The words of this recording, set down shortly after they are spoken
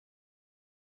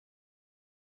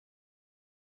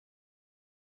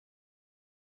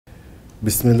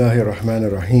Bismillahir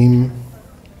Rahmanir Rahim.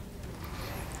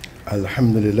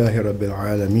 Alhamdulillahi Rabbil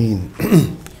Alameen.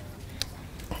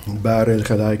 Bari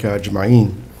al-Khalaika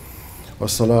Ajma'een.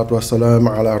 Wassalatu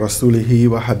wassalamu ala rasulihi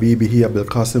wa habibihi Abil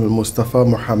Qasim al-Mustafa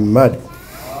Muhammad.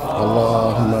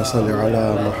 Allahumma salli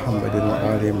ala Muhammadin wa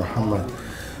ali Muhammad.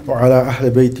 Wa ala ahli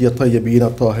bayti at-tayyibin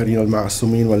at-tahirin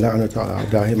al-ma'asumin wa la'natu ala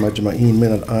a'da'ihim ajma'een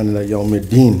min al-an ila yawm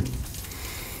ad-din.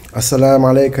 Assalamu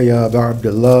alayka ya Aba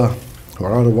Abdullah.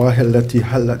 وأرواح التي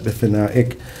حلت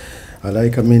بفنائك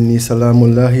عليك مني سلام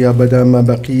الله أبدا ما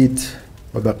بقيت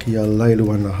وبقي الليل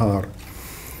والنهار.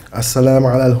 السلام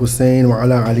على الحسين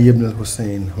وعلى علي بن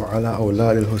الحسين وعلى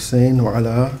أولاد الحسين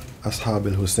وعلى أصحاب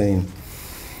الحسين.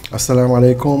 Assalamu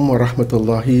alaikum wa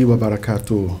rahmatullahi wa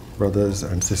barakatuh, brothers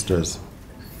and sisters.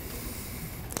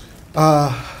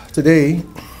 Today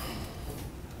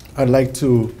I'd like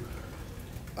to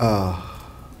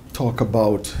talk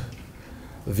about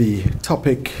the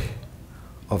topic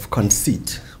of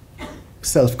conceit,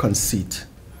 self-conceit,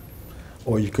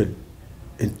 or you could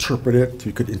interpret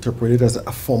it as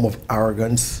a form of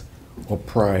arrogance or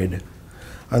pride.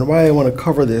 And why I want to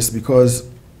cover this, because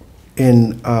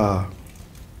in the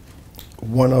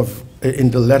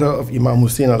letter of Imam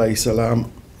Hussein alayhi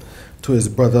salam to his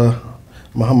brother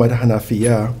Muhammad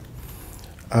Hanafiya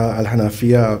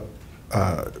al-Hanafiya,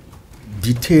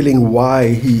 detailing why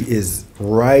he is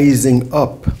rising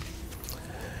up,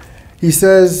 he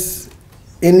says,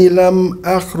 "Inni lam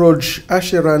akhruj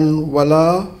ashiran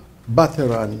wala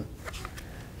batiran,"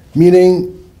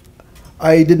 meaning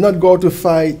I did not go to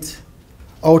fight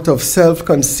out of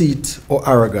self-conceit or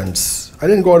arrogance. I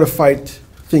didn't go to fight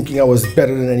thinking I was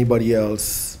better than anybody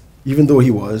else, even though he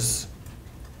was.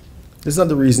 This is not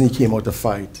the reason he came out to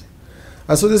fight.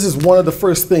 And so this is one of the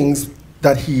first things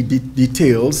that he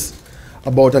details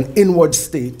about an inward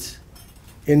state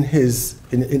in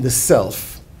the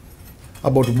self,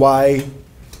 about why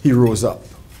he rose up.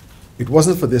 It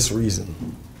wasn't for this reason.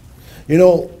 You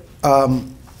know,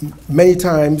 many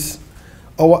times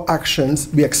our actions,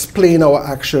 we explain our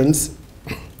actions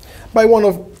by one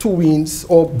of two means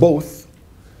or both.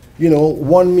 You know,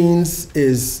 one means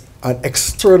is an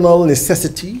external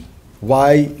necessity,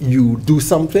 why you do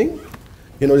something.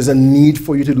 You know, there's a need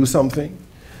for you to do something.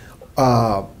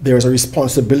 There's a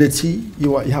responsibility,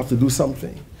 you have to do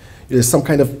something. There's some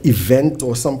kind of event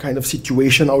or some kind of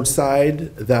situation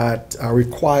outside that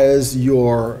requires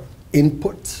your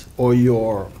input or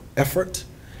your effort.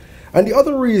 And the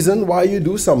other reason why you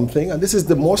do something, and this is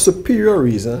the more superior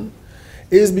reason,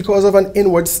 is because of an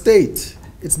inward state.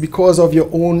 It's because of your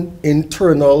own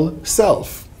internal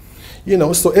self. You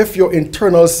know, so if your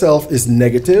internal self is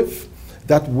negative,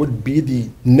 that would be the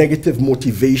negative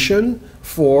motivation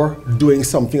for doing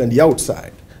something on the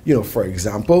outside. You know, for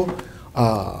example,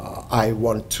 I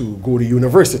want to go to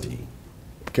university.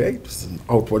 Okay, it's an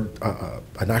outward,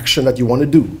 an action that you want to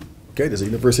do. Okay, there's a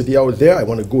university out there, I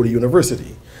want to go to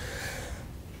university.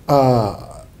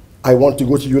 I want to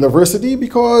go to university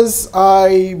because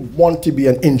I want to be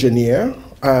an engineer,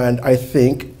 and I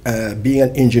think being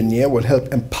an engineer will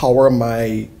help empower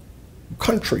my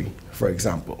country, for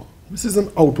example. This is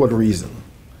an outward reason.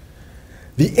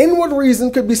 The inward reason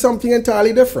could be something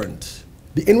entirely different.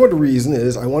 The inward reason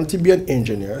is I want to be an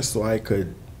engineer so I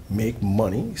could make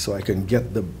money, so I can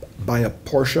buy a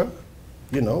Porsche,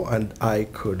 you know, and I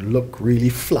could look really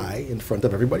fly in front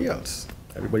of everybody else.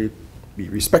 Everybody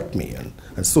respect me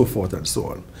and so forth and so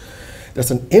on.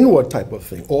 That's an inward type of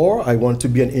thing. Or I want to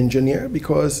be an engineer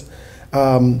because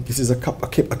this is a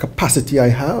capacity I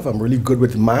have. I'm really good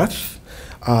with math.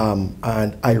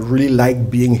 And I really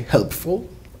like being helpful,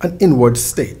 an inward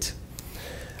state.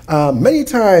 Many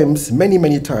times,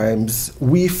 many times,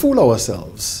 we fool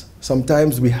ourselves.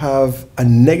 Sometimes we have a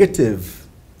negative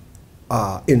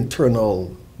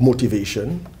internal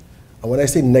motivation. And when I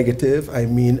say negative, I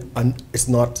mean it's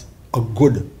not a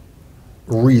good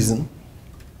reason.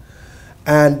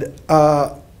 And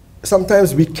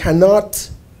sometimes we cannot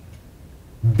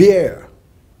bear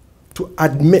to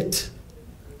admit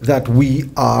that we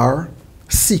are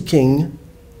seeking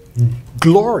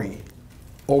glory,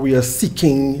 or we are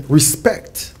seeking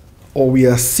respect, or we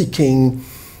are seeking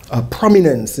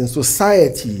prominence in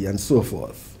society and so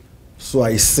forth. So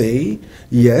I say,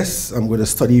 yes, I'm going to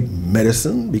study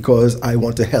medicine because I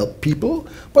want to help people,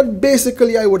 but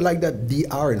basically I would like that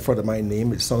DR in front of my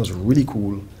name. It sounds really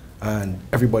cool, and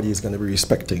everybody is going to be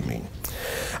respecting me.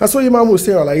 And so Imam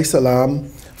Hussein alayhi salam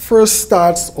first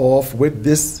starts off with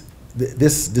this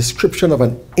description of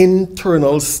an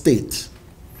internal state,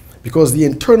 because the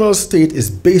internal state is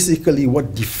basically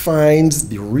what defines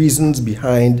the reasons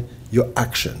behind your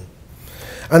action.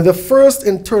 And the first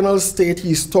internal state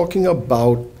he's talking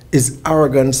about is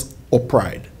arrogance or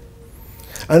pride.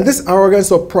 And this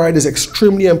arrogance or pride is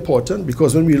extremely important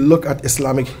because when we look at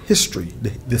Islamic history,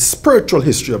 the spiritual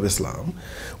history of Islam,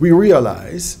 we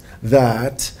realize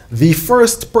that the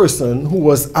first person who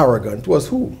was arrogant was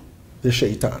who? The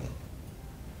shaitan.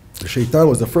 The shaitan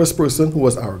was the first person who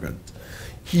was arrogant.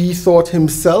 He thought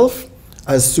himself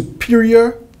as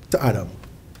superior to Adam.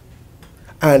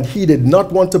 And he did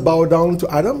not want to bow down to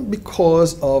Adam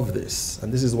because of this.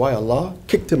 And this is why Allah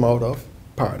kicked him out of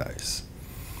paradise.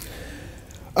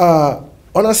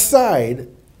 On a side,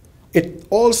 it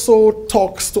also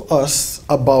talks to us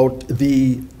about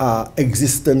the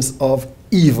existence of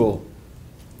evil.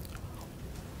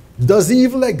 Does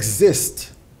evil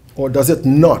exist or does it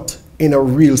not in a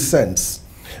real sense?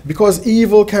 Because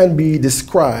evil can be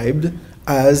described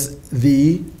as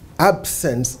the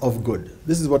absence of good.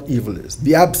 This is what evil is,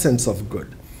 the absence of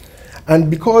good. And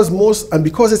because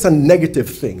it's a negative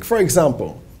thing. For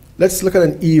example, let's look at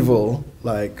an evil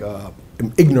like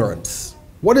ignorance.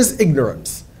 What is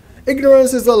ignorance?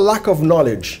 Ignorance is a lack of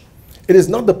knowledge. It is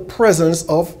not the presence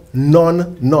of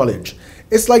non-knowledge.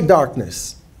 It's like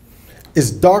darkness.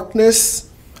 Is darkness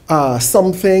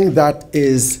something that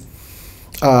is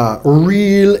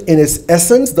real in its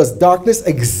essence? Does darkness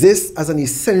exist as an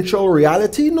essential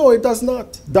reality? No, it does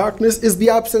not. Darkness is the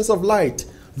absence of light.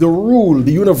 The rule,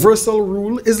 the universal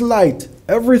rule is light.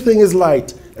 Everything is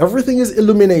light. Everything is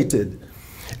illuminated.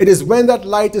 It is when that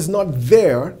light is not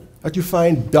there that you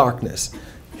find darkness.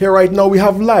 Here right now we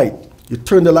have light. You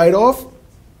turn the light off,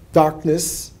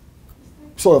 darkness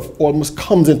sort of almost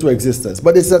comes into existence.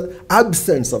 But it's an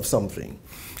absence of something.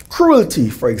 Cruelty,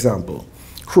 for example.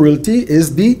 Cruelty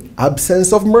is the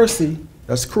absence of mercy.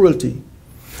 That's cruelty.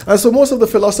 And so most of the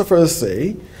philosophers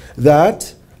say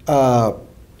that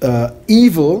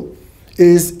evil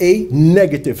is a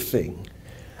negative thing.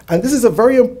 And this is a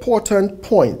very important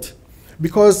point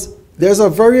because there's a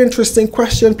very interesting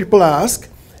question people ask,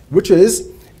 which is,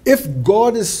 if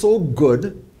God is so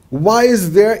good, why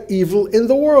is there evil in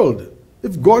the world?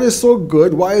 If God is so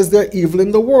good, why is there evil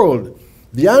in the world?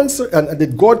 The answer, and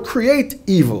did God create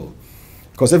evil?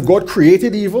 Because if God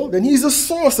created evil, then he's the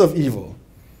source of evil.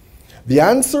 The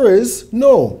answer is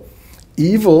no.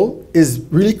 Evil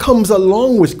really comes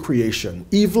along with creation.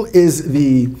 Evil is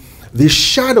the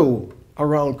shadow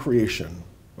around creation.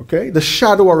 Okay? The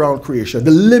shadow around creation, the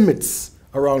limits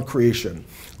around creation.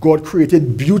 God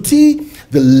created beauty.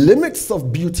 The limits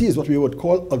of beauty is what we would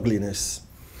call ugliness.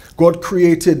 God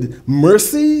created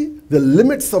mercy. The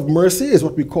limits of mercy is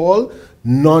what we call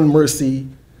non-mercy,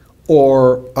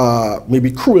 or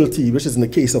maybe cruelty, which is in the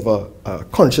case of a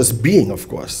conscious being, of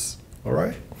course. All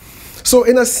right? So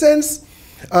in a sense,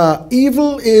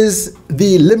 evil is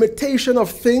the limitation of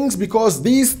things because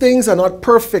these things are not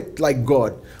perfect like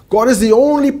God. God is the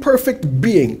only perfect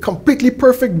being, completely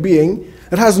perfect being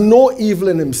that has no evil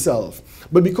in himself.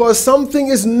 But because something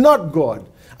is not God,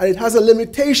 and it has a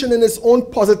limitation in its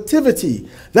own positivity,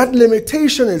 that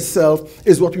limitation itself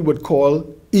is what we would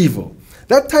call evil.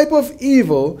 That type of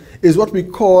evil is what we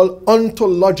call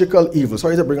ontological evil.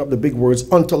 Sorry to bring up the big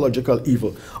words, ontological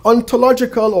evil.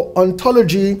 Ontological or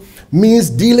ontology means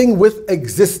dealing with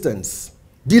existence.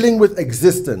 Dealing with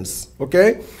existence,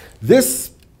 okay?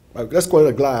 This, let's call it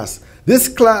a glass. This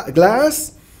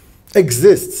glass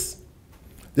exists.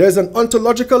 There's an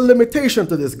ontological limitation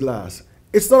to this glass.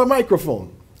 It's not a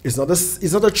microphone. It's not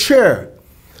a chair.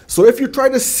 So if you try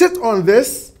to sit on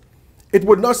this, it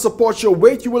would not support your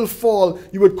weight. You will fall.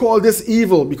 You would call this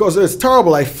evil because it's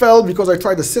terrible. I fell because I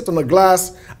tried to sit on a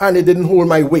glass and it didn't hold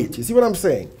my weight. You see what I'm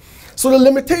saying? So the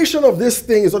limitation of this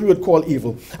thing is what we would call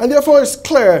evil. And therefore it's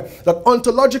clear that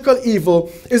ontological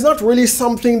evil is not really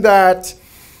something that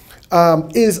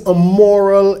is a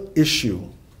moral issue.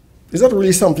 It's not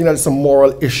really something that is a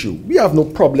moral issue. We have no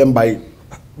problem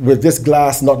with this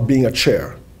glass not being a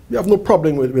chair. We have no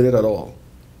problem with it at all.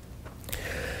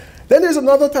 Then there's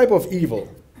another type of evil.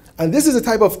 And this is a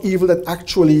type of evil that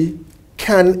actually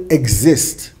can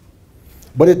exist.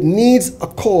 But it needs a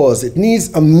cause. It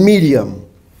needs a medium.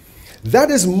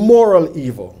 That is moral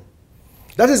evil.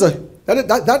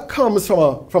 That comes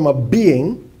from a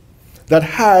being that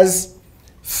has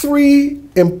three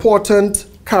important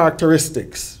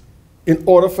characteristics in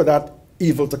order for that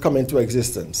evil to come into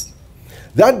existence.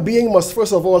 That being must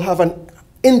first of all have an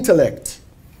intellect.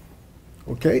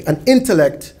 Okay? An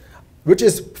intellect which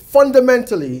is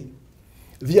fundamentally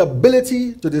the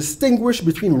ability to distinguish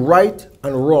between right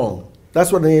and wrong.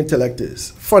 That's what an intellect is,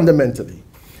 fundamentally.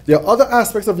 There are other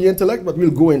aspects of the intellect, but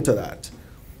we'll go into that.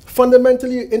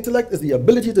 Fundamentally, intellect is the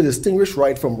ability to distinguish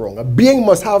right from wrong. A being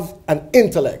must have an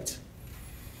intellect.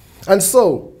 And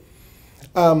so,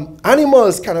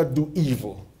 animals cannot do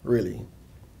evil, really,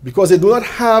 because they do not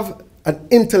have an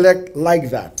intellect like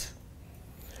that.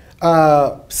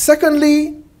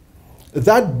 Secondly,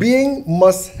 that being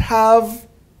must have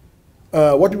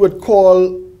what we would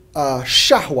call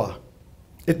shahwa.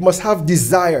 It must have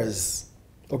desires,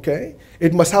 okay?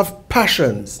 It must have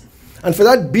passions. And for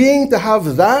that being to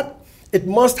have that, it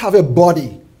must have a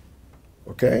body,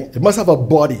 okay? It must have a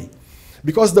body.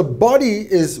 Because the body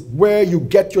is where you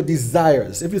get your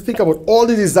desires. If you think about all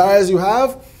the desires you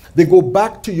have, they go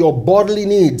back to your bodily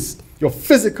needs, your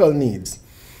physical needs.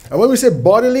 And when we say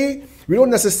bodily, we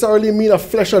don't necessarily mean a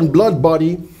flesh and blood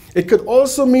body. It could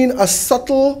also mean a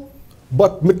subtle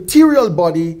but material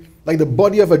body, like the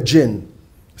body of a jinn.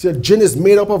 See, a jinn is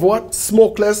made up of what?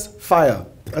 Smokeless fire.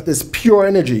 That is pure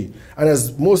energy. And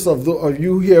as most of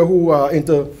you here who are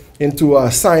into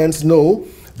science know,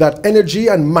 that energy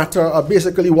and matter are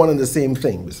basically one and the same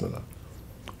thing. Bismillah.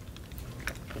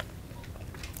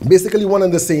 Basically one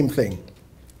and the same thing.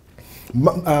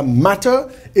 Matter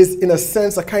is, in a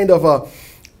sense, a kind of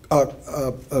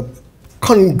a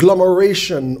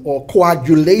conglomeration or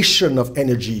coagulation of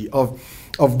energy, of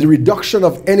the reduction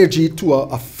of energy to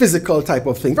a physical type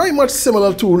of thing. Very much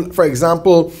similar to, for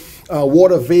example,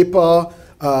 water vapor,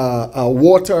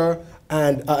 water,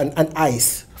 and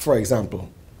ice, for example.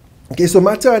 Okay, so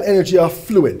matter and energy are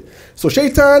fluid. So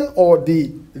shaitan, or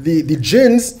the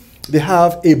jinns, they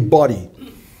have a body.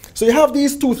 So you have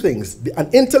these two things,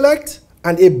 an intellect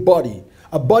and a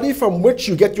body from which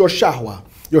you get your shahwa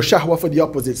for the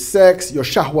opposite sex, your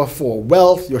shahwa for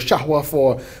wealth, your shahwa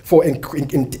for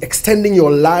extending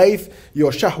your life,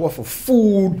 your shahwa for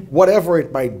food, whatever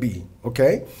it might be,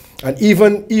 okay? And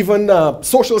even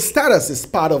social status is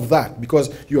part of that,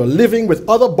 because you are living with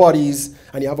other bodies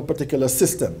and you have a particular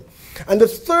system. And the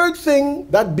third thing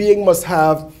that being must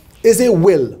have is a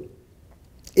will.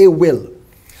 A will.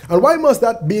 And why must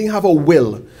that being have a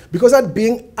will? Because that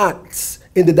being acts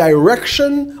in the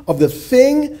direction of the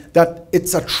thing that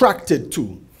it's attracted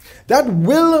to. That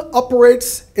will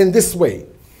operates in this way.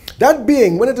 That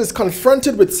being, when it is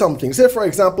confronted with something, say for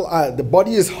example, the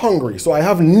body is hungry, so I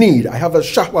have need, I have a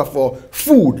shahwa for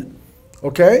food,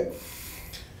 okay?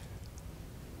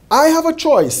 I have a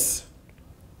choice.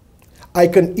 I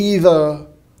can either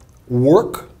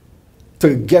work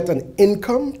to get an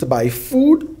income to buy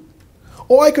food,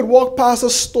 or I could walk past a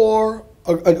store,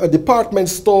 a department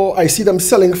store, I see them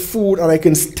selling food, and I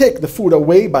can take the food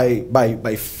away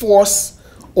by force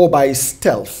or by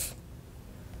stealth.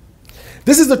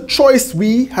 This is the choice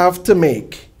we have to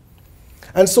make.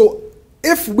 And so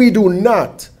if we do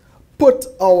not put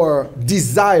our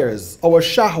desires, our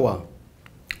shahwa,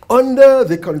 under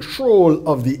the control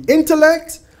of the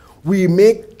intellect, we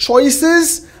make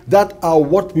choices that are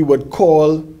what we would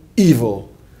call evil.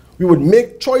 We would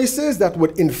make choices that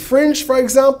would infringe, for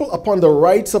example, upon the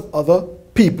rights of other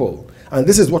people. And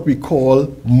this is what we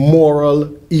call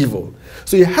moral evil.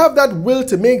 So you have that will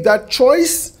to make that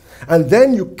choice, and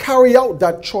then you carry out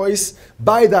that choice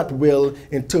by that will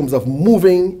in terms of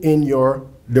moving in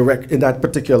that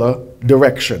particular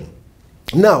direction.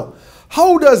 Now,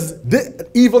 how does the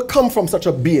evil come from such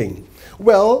a being?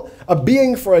 Well, a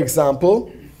being, for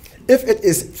example, if it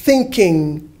is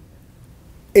thinking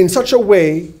in such a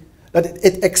way that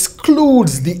it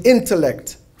excludes the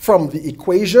intellect from the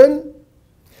equation,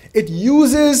 it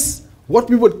uses what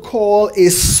we would call a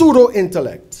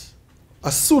pseudo-intellect.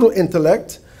 A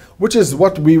pseudo-intellect, which is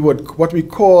what we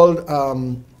called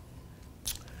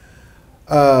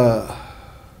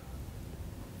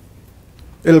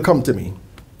it'll come to me.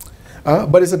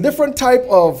 But it's a different type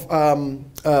of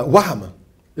wahm.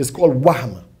 It's called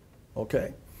wahm,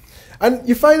 okay? And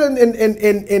you find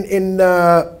in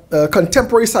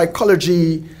contemporary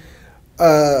psychology,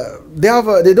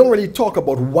 they don't really talk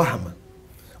about wahm.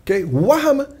 Okay,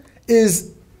 wahm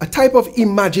is a type of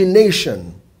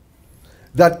imagination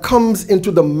that comes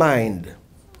into the mind.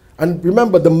 And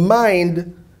remember, the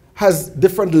mind has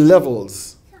different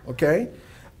levels. Okay,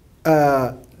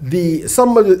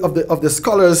 some of the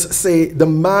scholars say the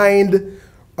mind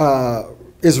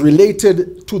is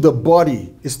related to the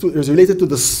body, is related to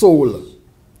the soul,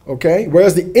 okay?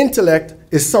 Whereas the intellect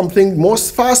is something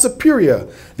far superior.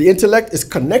 The intellect is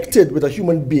connected with a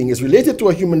human being, is related to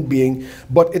a human being,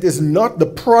 but it is not the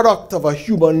product of a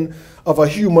human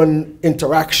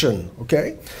interaction,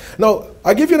 okay? Now,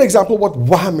 I'll give you an example of what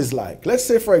wahm is like. Let's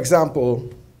say, for example,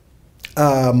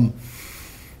 I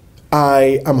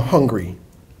am hungry.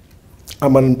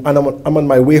 I'm on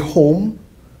my way home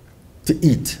to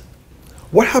eat.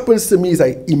 What happens to me is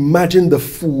I imagine the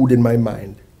food in my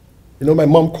mind. You know, my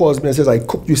mom calls me and says, I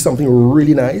cooked you something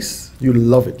really nice. You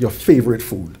love it, your favorite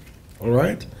food. All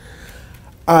right?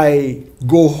 I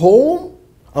go home.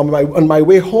 On my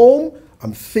way home,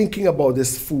 I'm thinking about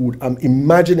this food. I'm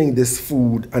imagining this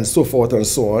food and so forth and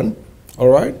so on. All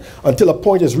right? Until a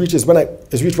point is reached when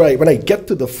I get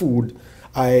to the food,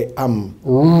 I am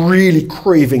really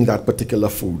craving that particular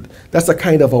food. That's a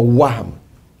kind of a wahm.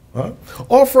 Huh?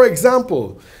 Or for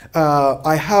example,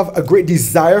 I have a great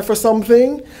desire for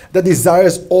something. The desire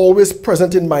is always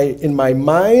present in my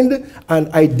mind, and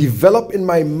I develop in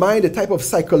my mind a type of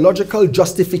psychological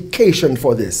justification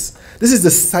for this. This is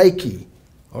the psyche.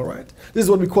 All right? This is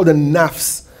what we call the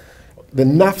nafs. The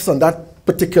nafs on that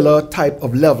particular type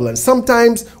of level. And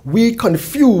sometimes we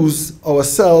confuse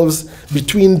ourselves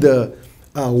between the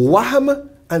wahm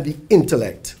and the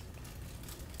intellect.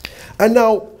 And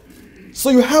now, so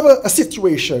you have a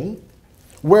situation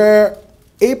where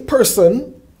a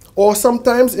person, or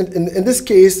sometimes in this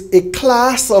case, a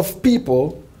class of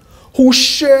people who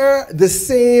share the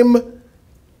same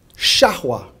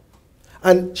shahwa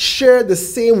and share the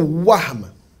same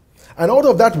wahm. And out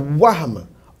of that wahm,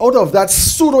 out of that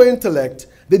pseudo-intellect,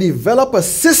 they develop a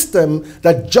system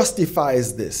that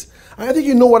justifies this. And I think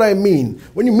you know what I mean.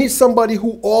 When you meet somebody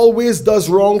who always does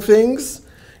wrong things,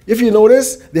 if you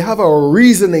notice, they have a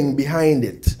reasoning behind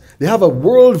it. They have a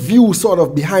worldview sort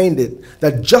of behind it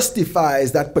that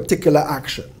justifies that particular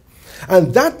action.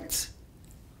 And that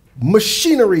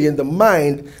machinery in the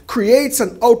mind creates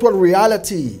an outward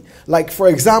reality. Like, for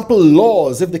example,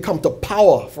 laws, if they come to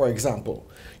power, for example.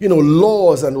 You know,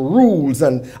 laws and rules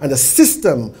and a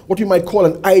system, what you might call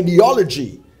an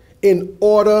ideology, in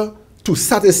order to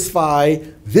satisfy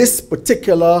this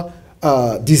particular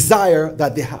desire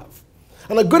that they have.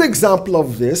 And a good example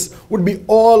of this would be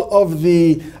all of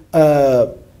the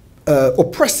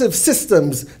oppressive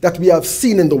systems that we have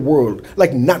seen in the world,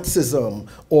 like Nazism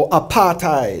or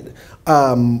apartheid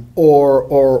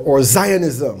or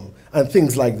Zionism and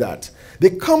things like that.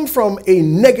 They come from a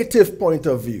negative point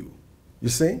of view, you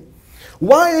see?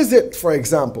 Why is it, for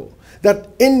example, that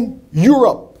in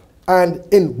Europe and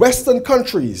in Western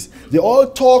countries, they all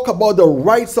talk about the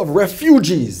rights of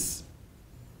refugees?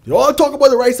 They all talk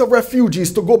about the rights of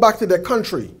refugees to go back to their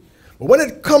country. But when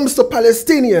it comes to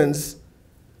Palestinians,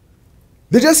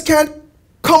 they just can't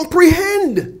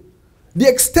comprehend the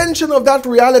extension of that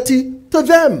reality to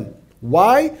them.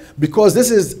 Why? Because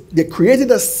they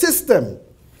created a system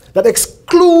that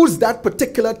excludes that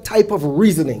particular type of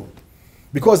reasoning.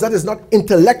 Because that is not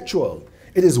intellectual,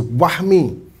 it is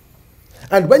wahmi.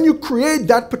 And when you create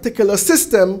that particular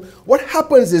system, what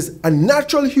happens is a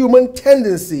natural human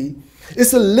tendency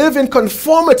is to live in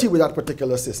conformity with that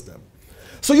particular system.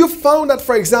 So you found that,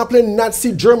 for example, in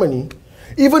Nazi Germany,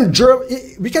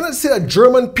 we cannot say that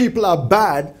German people are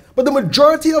bad, but the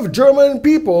majority of German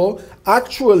people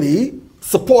actually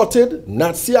supported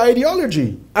Nazi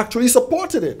ideology, actually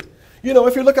supported it. You know,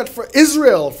 if you look at for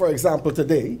Israel, for example,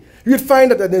 today, you'd find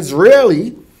that an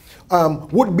Israeli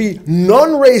would be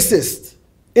non-racist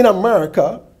in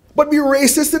America, but be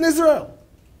racist in Israel.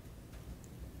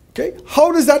 Okay?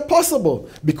 How is that possible?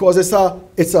 Because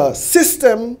it's a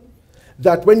system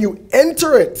that when you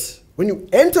enter it, when you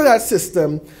enter that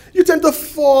system, you tend to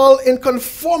fall in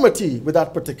conformity with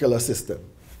that particular system.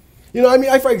 You know, I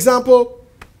mean, for example,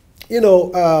 you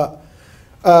know,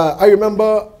 I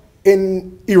remember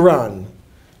in Iran,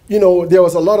 you know, there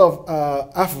was a lot of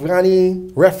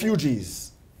Afghani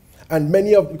refugees, and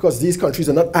because these countries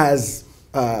are not as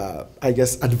I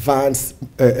guess, advanced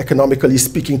economically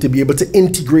speaking, to be able to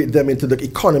integrate them into the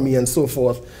economy and so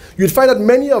forth, you'd find that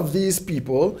many of these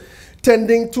people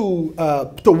tending to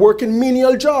work in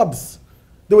menial jobs.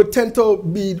 They would tend to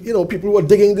be, you know, people who are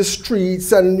digging the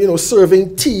streets and, you know,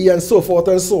 serving tea and so forth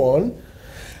and so on,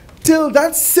 till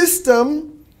that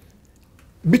system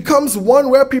becomes one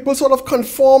where people sort of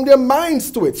conform their minds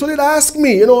to it. So they'd ask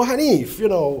me, you know, Haneef, you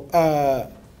know,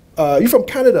 you from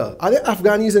Canada? Are there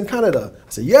Afghanis in Canada? I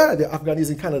say, yeah, there are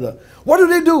Afghanis in Canada. What do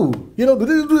they do? You know, do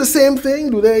they do the same thing?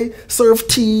 Do they serve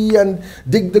tea and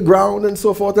dig the ground and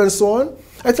so forth and so on?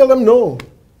 I tell them no,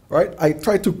 right? I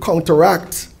try to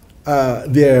counteract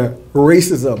their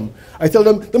racism. I tell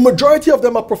them the majority of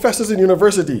them are professors in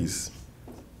universities.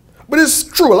 But it's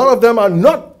true, a lot of them are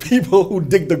not people who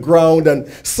dig the ground and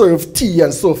serve tea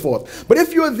and so forth. But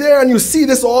if you're there and you see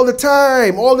this all the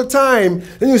time,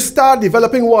 then you start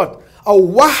developing what? A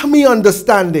wahmi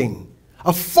understanding,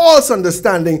 a false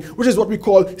understanding, which is what we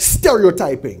call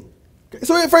stereotyping. Okay?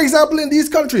 So for example, in these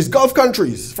countries, Gulf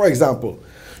countries, for example,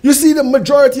 you see the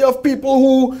majority of people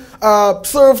who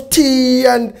serve tea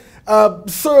and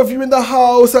serve you in the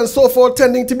house and so forth,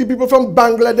 tending to be people from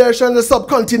Bangladesh and the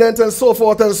subcontinent and so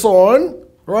forth and so on,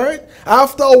 right?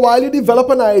 After a while, you develop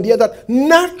an idea that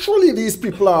naturally these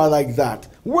people are like that.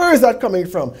 Where is that coming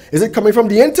from? Is it coming from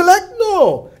the intellect?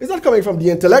 No, it's not coming from the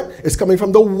intellect. It's coming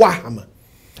from the wahm.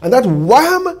 And that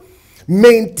wahm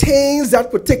maintains that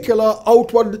particular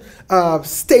outward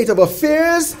state of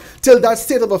affairs till that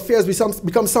state of affairs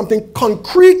becomes something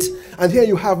concrete, and here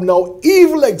you have now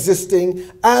evil existing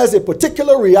as a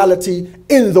particular reality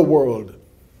in the world.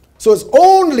 So it's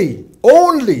only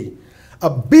a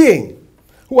being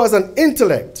who has an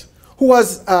intellect, who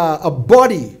has a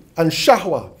body and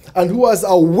shahwa, and who has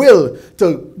a will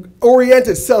to orient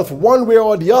itself one way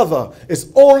or the other. It's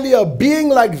only a being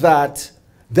like that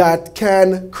that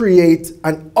can create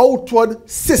an outward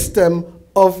system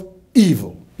of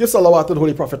evil. Give salawat to the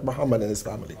Holy Prophet Muhammad and his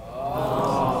family.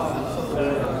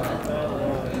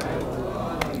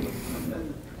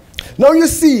 Now you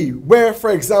see where,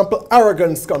 for example,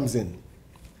 arrogance comes in.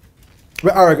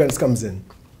 Where arrogance comes in.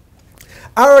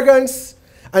 Arrogance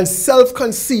and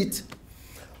self-conceit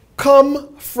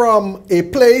come from a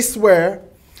place where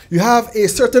you have a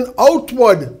certain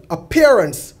outward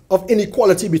appearance of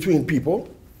inequality between people.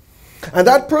 And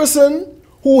that person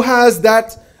who has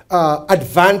that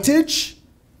advantage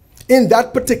in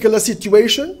that particular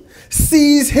situation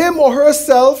sees him or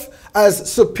herself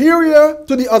as superior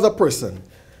to the other person.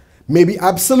 Maybe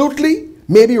absolutely,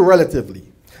 maybe relatively.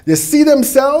 They see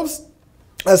themselves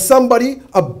as somebody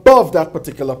above that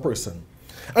particular person.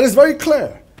 And it's very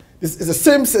clear. It's the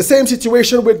same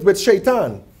situation with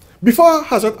Shaitan. Before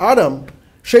Hazrat Adam,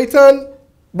 Shaitan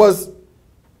was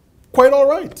quite all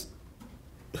right.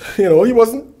 You know, he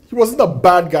wasn't a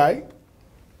bad guy.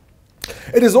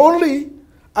 It is only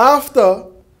after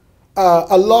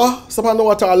Allah subhanahu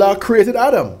wa ta'ala created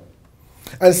Adam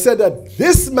and said that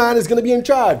this man is going to be in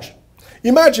charge.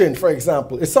 Imagine, for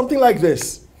example, it's something like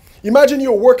this. Imagine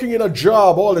you're working in a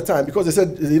job all the time, because they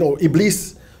said, you know,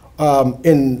 Iblis,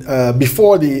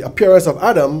 before the appearance of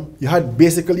Adam, you had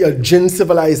basically a jinn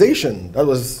civilization that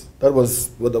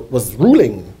was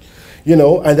ruling, you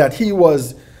know, and that he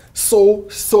was so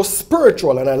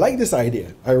spiritual. And I like this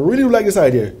idea. I really like this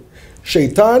idea.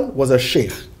 Shaitan was a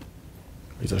sheikh.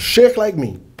 He's a sheikh like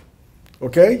me.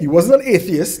 Okay? He wasn't an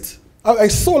atheist. I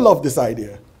so love this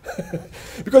idea.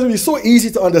 Because it would be so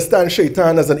easy to understand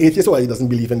Shaitan as an atheist. Well, he doesn't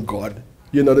believe in God.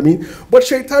 You know what I mean? But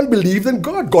Shaitan believed in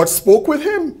God. God spoke with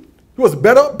him. He was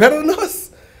better than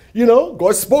us. You know,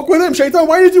 God spoke with him. Shaitan,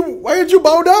 why did you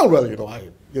bow down? Well,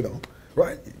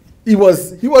 right? He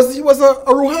was a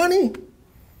Ruhani.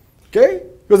 Okay?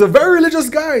 He was a very religious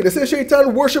guy. They say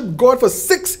Shaitan worshipped God for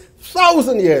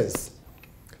 6,000 years.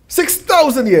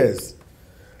 6,000 years.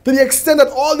 To the extent that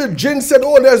all the jinn said,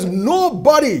 oh, there's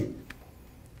nobody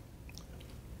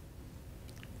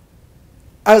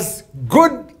as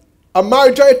good a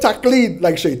marjai taqleed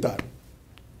like Shaitan.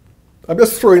 I'm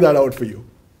just throwing that out for you.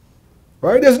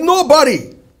 Right? There's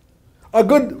nobody a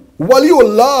good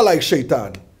waliullah like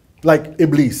Shaitan, like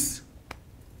Iblis.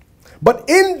 But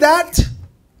in that,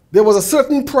 there was a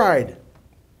certain pride.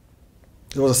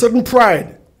 There was a certain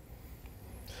pride.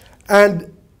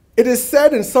 And it is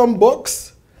said in some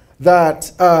books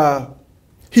that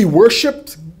he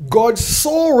worshipped God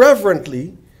so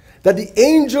reverently that the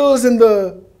angels in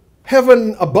the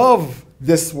heaven above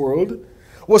this world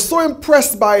were so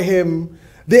impressed by him,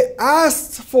 they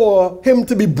asked for him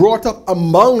to be brought up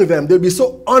among them. They'd be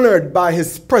so honored by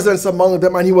his presence among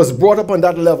them, and he was brought up on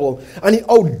that level. And he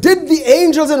outdid the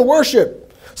angels in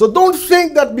worship. So don't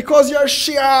think that because you're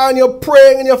Shia and you're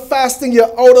praying and you're fasting,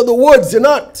 you're out of the woods. You're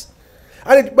not.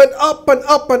 And it went up and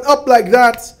up and up like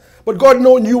that. But God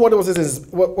knew what was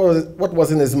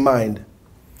in his mind.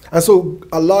 And so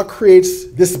Allah creates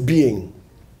this being.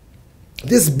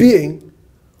 This being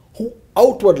who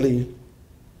outwardly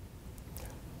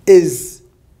is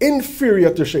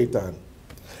inferior to Shaitan.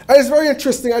 And it's very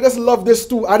interesting. I just love this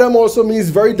too. Adam also means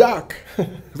very dark,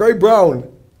 very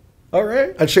brown. All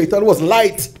right? And Shaitan was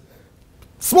light,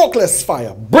 smokeless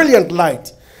fire, brilliant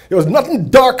light. There was nothing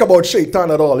dark about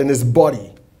Shaitan at all in his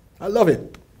body. I love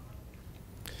it.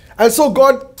 And so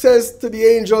God says to the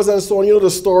angels and so on, you know the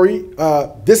story,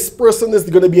 this person is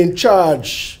going to be in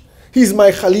charge. He's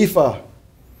my Khalifa.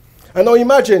 And now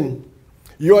imagine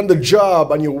you're on the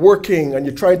job and you're working and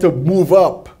you're trying to move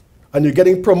up and you're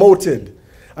getting promoted.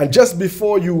 And just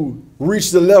before you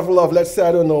reach the level of, let's say,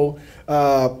 I don't know,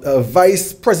 a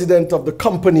vice president of the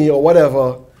company or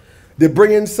whatever, they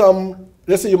bring in some,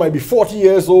 let's say you might be 40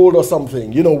 years old or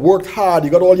something, you know, worked hard, you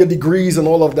got all your degrees and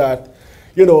all of that.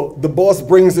 You know, the boss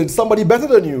brings in somebody better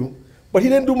than you, but he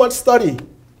didn't do much study.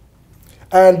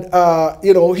 and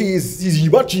you know, he's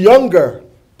much younger,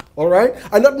 all right,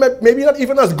 and maybe not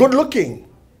even as good looking.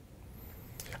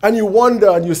 And you wonder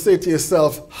and you say to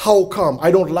yourself, how come?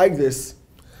 I don't like this.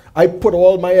 I put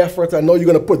all my effort and now you're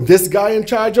going to put this guy in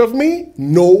charge of me?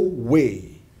 No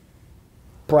way.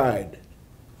 Pride.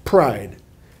 Pride.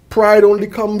 Pride only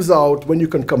comes out when you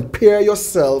can compare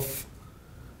yourself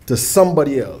to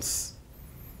somebody else.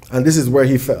 And this is where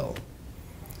he fell.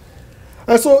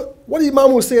 And so what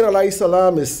Imam Hussein alayhi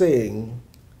salam is saying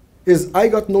is, I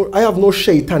have no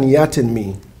shaitaniyat in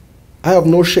me. I have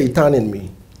no shaitan in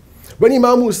me. When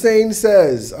Imam Hussein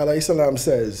says, alayhi salam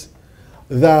says,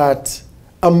 that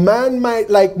a man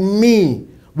like me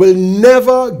will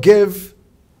never give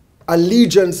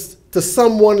allegiance to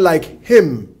someone like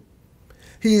him,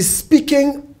 he is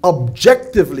speaking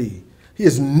objectively. He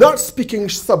is not speaking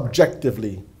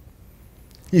subjectively.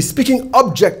 He's speaking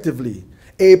objectively.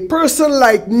 A person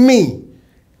like me,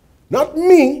 not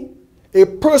me, a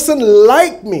person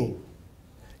like me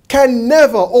can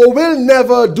never or will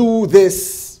never do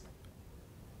this.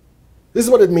 This is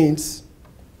what it means.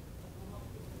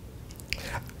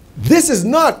 This is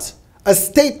not a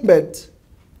statement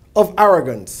of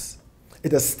arrogance.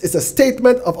 It's a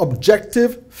statement of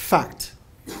objective fact.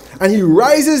 And he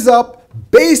rises up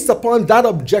based upon that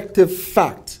objective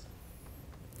fact.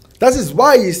 That is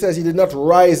why he says he did not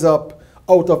rise up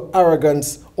out of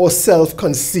arrogance or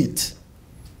self-conceit.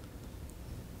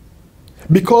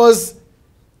 Because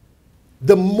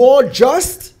the more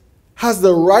just has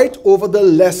the right over the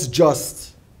less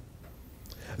just.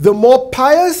 The more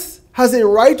pious has a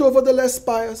right over the less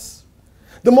pious.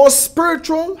 The more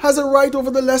spiritual has a right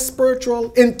over the less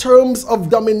spiritual in terms of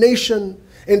domination,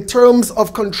 in terms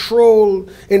of control,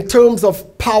 in terms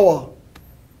of power.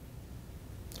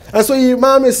 And so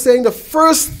Imam is saying the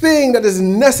first thing that is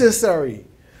necessary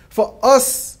for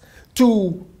us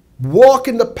to walk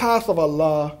in the path of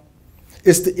Allah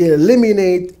is to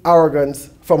eliminate arrogance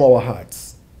from our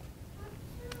hearts.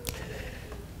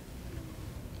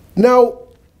 Now,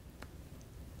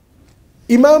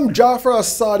 Imam Ja'far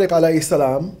as-Sadiq alayhi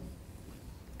salam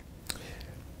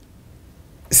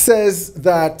says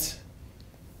that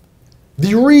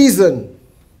the reason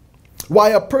why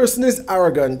a person is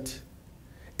arrogant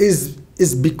is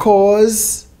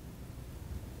because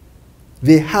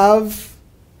they have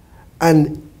a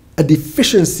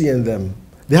deficiency in them.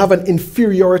 They have an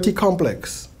inferiority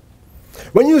complex.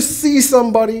 When you see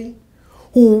somebody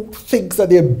who thinks that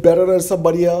they're better than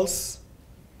somebody else,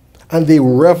 and they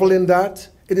revel in that,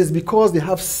 it is because they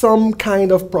have some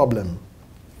kind of problem.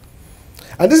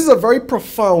 And this is a very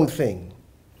profound thing.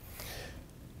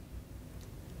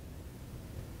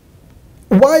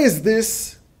 Why is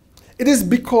this? It is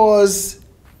because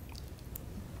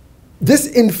this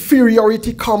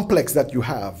inferiority complex that you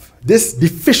have, this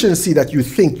deficiency that you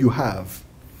think you have,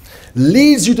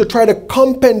 leads you to try to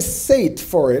compensate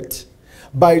for it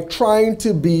by trying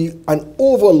to be an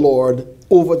overlord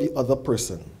over the other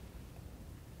person.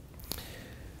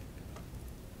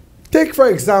 Take, for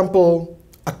example,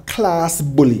 a class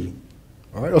bully,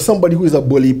 all right, or somebody who is a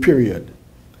bully, period.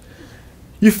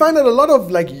 You find that a lot of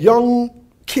young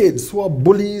kids who are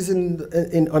bullies on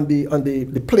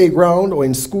the playground or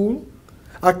in school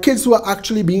are kids who are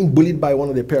actually being bullied by one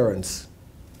of their parents.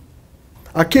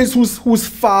 Are kids whose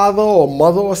father or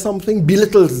mother or something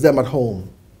belittles them at home.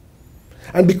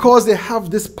 And because they have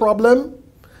this problem,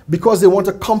 because they want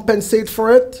to compensate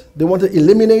for it, they want to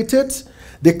eliminate it,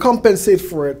 they compensate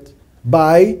for it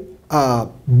by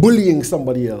bullying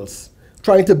somebody else,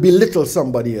 trying to belittle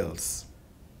somebody else.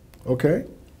 Okay?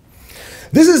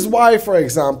 This is why, for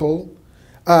example,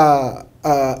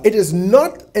 it is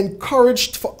not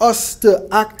encouraged for us to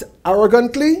act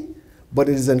arrogantly, but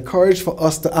it is encouraged for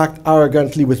us to act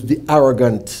arrogantly with the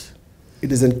arrogant.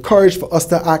 It is encouraged for us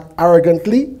to act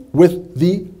arrogantly with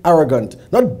the arrogant.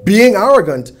 Not being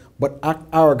arrogant, but act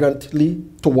arrogantly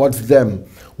towards them.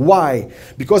 Why?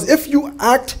 Because if you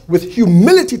act with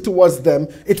humility towards them,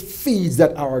 it feeds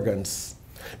that arrogance.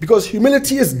 Because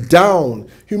humility is down.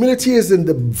 Humility is in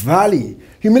the valley.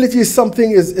 Humility is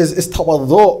something, is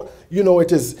tawadhu. You know,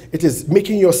 it is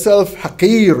making yourself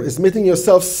haqir, is making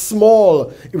yourself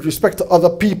small with respect to other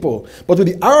people. But with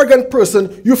the arrogant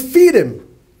person, you feed him.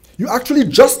 You actually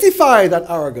justify that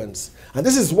arrogance. And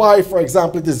this is why, for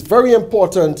example, it is very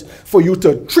important for you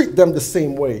to treat them the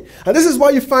same way. And this is why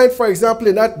you find, for example,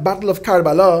 in that Battle of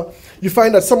Karbala, you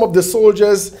find that some of the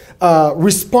soldiers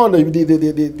respond,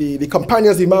 the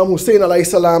companions, Imam Hussein alayhi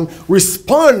salam,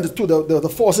 respond to the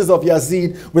forces of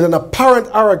Yazid with an apparent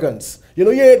arrogance. You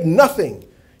know, you ain't nothing.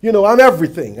 You know, I'm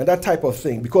everything, and that type of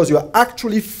thing, because you're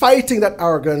actually fighting that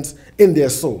arrogance in their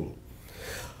soul.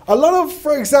 A lot of,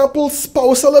 for example,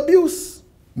 spousal abuse.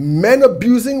 Men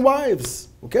abusing wives.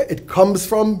 Okay? It comes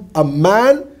from a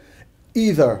man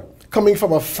either coming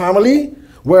from a family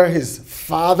where his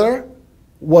father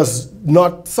was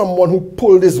not someone who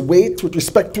pulled his weight with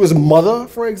respect to his mother,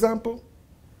 for example.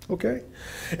 Okay?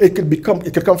 It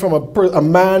could come from a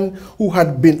man who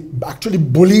had been actually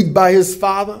bullied by his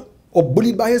father or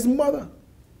bullied by his mother.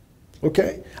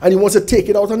 Okay? And he wants to take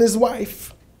it out on his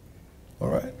wife. All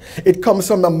right? It comes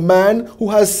from a man who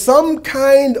has some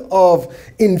kind of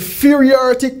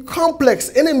inferiority complex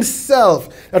in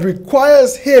himself that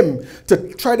requires him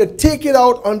to try to take it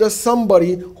out under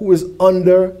somebody who is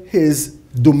under his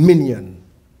dominion.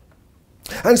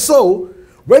 And so,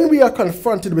 when we are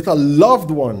confronted with a loved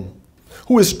one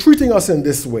who is treating us in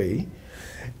this way,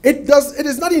 it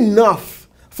is not enough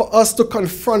for us to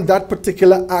confront that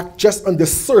particular act just on the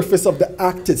surface of the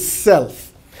act itself.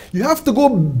 You have to go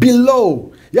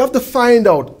below. You have to find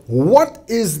out what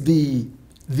is the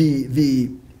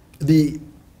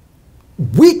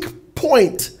weak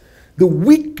point, the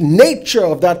weak nature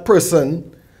of that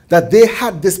person that they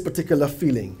had this particular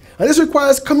feeling. And this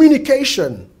requires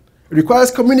communication. It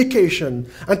requires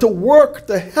communication and to work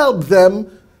to help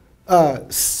them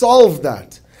solve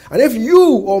that. And if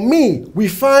you or me, we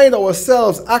find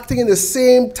ourselves acting in the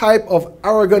same type of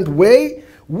arrogant way,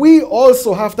 we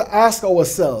also have to ask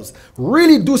ourselves,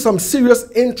 really do some serious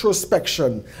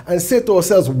introspection and say to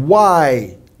ourselves,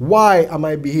 why? Why am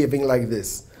I behaving like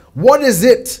this? What is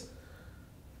it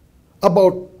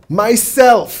about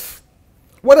myself?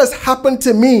 What has happened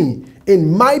to me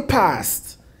in my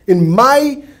past, in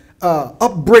my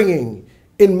upbringing,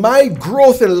 in my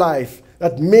growth in life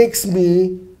that makes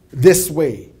me this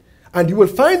way? And you will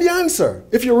find the answer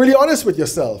if you're really honest with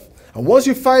yourself. And once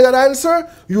you find that answer,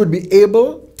 you will be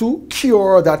able to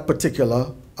cure that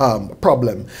particular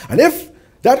problem. And if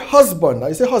that husband,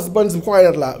 I say husbands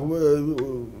quite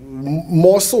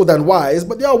more so than wives,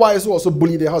 but there are wives who also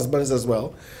bully their husbands as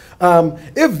well.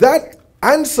 If that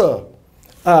answer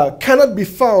cannot be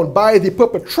found by the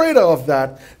perpetrator of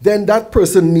that, then that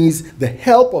person needs the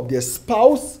help of their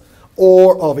spouse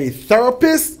or of a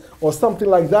therapist or something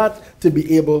like that to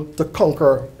be able to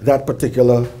conquer that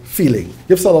particular feeling.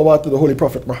 Give salawat to the Holy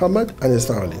Prophet Muhammad and his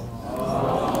family.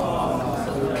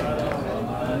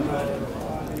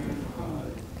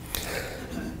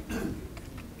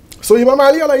 So Imam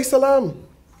Ali alayhi salam,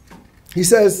 he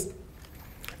says,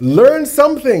 learn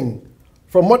something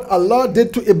from what Allah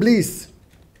did to Iblis.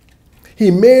 He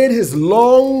made his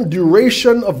long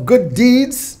duration of good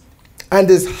deeds and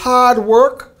his hard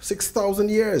work, 6,000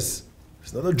 years.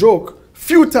 It's not a joke.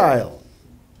 Futile.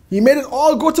 He made it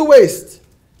all go to waste.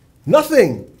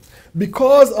 Nothing.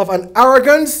 Because of an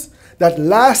arrogance that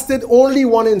lasted only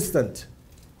one instant.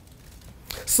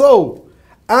 So,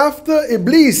 after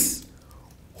Iblis,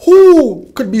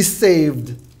 who could be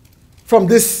saved from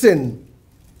this sin?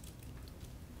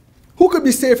 Who could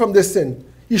be saved from this sin?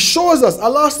 He shows us,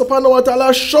 Allah subhanahu wa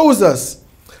ta'ala shows us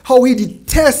how he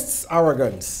detests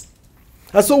arrogance.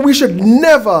 And so we should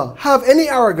never have any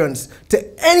arrogance to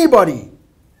anybody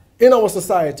in our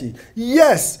society.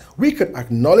 Yes, we could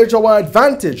acknowledge our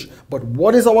advantage, but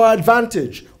what is our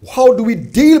advantage? How do we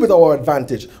deal with our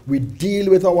advantage? We deal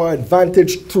with our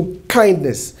advantage through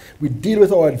kindness. We deal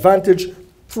with our advantage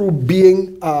through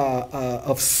being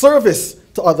of service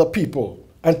to other people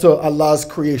and to Allah's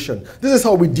creation. This is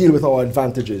how we deal with our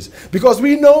advantages. Because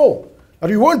we know that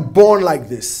we weren't born like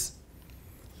this.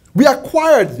 We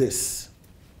acquired this.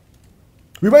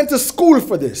 We went to school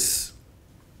for this.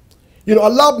 You know,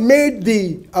 Allah made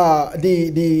the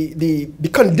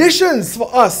conditions for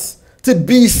us to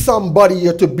be somebody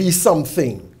or to be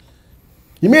something.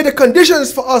 He made the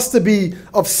conditions for us to be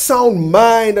of sound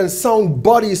mind and sound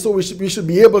body, so we should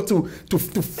be able to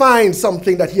find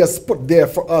something that he has put there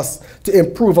for us to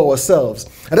improve ourselves.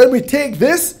 And then we take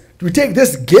this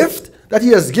gift that he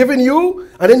has given you,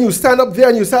 and then you stand up there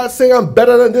and you start saying, I'm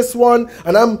better than this one,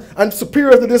 and I'm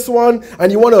superior to this one,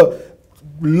 and you want to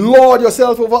lord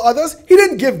yourself over others. He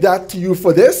didn't give that to you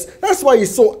for this. That's why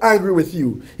he's so angry with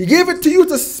you. He gave it to you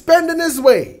to spend in his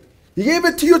way. He gave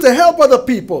it to you to help other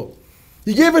people.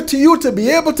 He gave it to you to be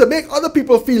able to make other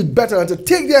people feel better and to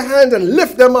take their hand and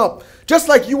lift them up, just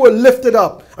like you were lifted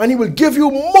up. And he will give you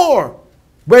more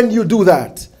when you do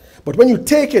that. But when you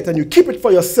take it and you keep it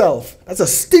for yourself, that's a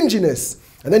stinginess.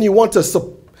 And then you want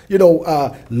to,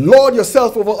 lord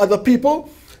yourself over other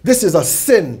people. This is a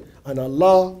sin. And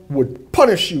Allah would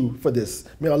punish you for this.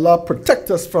 May Allah protect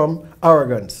us from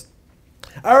arrogance.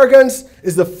 Arrogance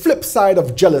is the flip side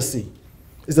of jealousy.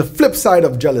 It's the flip side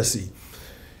of jealousy.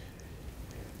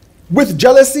 With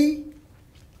jealousy,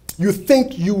 You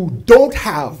think you don't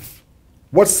have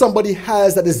what somebody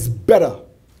has that is better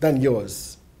than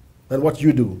yours, than what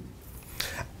you do.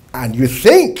 And you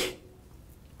think,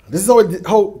 this is how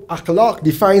akhlaq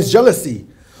defines jealousy.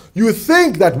 You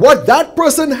think that what that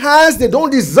person has, they don't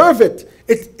deserve it.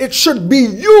 It should be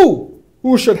you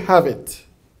who should have it.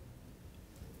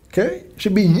 Okay? It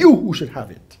should be you who should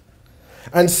have it.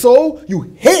 And so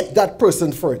you hate that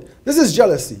person for it. This is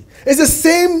jealousy. It's the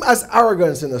same as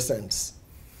arrogance in a sense.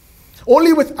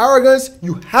 Only with arrogance,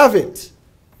 you have it.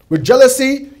 With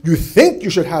jealousy, you think you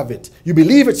should have it. You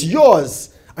believe it's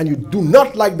yours, and you do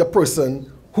not like the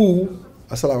person who,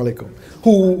 assalamu alaikum,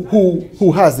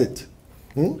 who has it.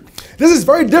 This is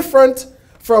very different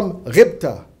from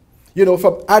ghibta,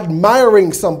 from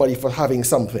admiring somebody for having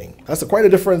something. That's quite a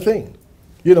different thing.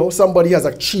 Somebody has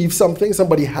achieved something,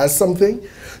 somebody has something.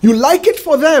 You like it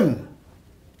for them.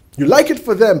 You like it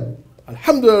for them.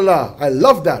 Alhamdulillah, I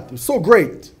love that. It's so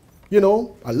great. I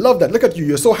love that. Look at you.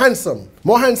 You're so handsome.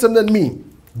 More handsome than me.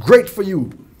 Great for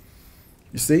you.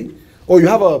 You see? Or you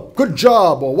have a good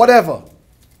job or whatever.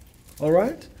 All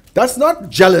right? That's not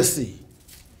jealousy.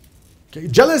 Okay?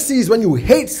 Jealousy is when you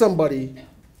hate somebody,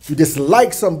 you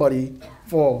dislike somebody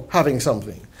for having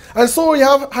something. And so you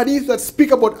have hadith that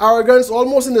speak about arrogance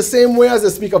almost in the same way as they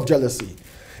speak of jealousy.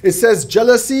 It says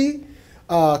jealousy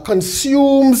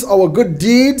consumes our good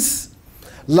deeds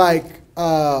like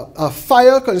a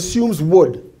fire consumes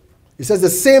wood. It says the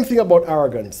same thing about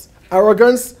arrogance.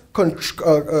 Arrogance consumes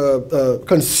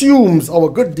our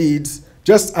good deeds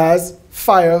just as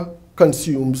fire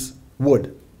consumes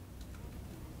wood.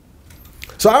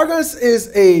 So arrogance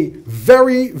is a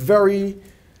very, very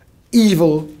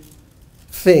evil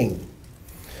thing.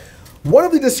 One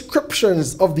of the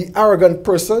descriptions of the arrogant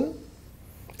person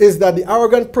is that the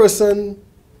arrogant person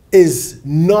is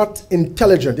not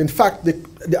intelligent. In fact,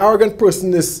 the arrogant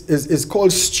person is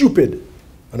called stupid.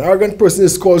 An arrogant person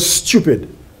is called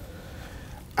stupid.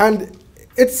 And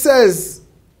it says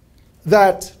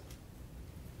that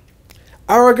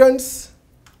arrogance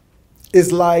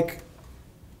is like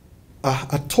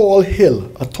a tall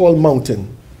hill, a tall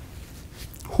mountain,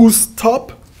 whose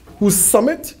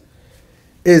summit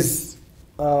is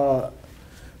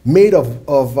made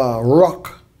of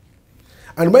rock.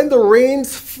 And when the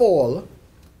rains fall,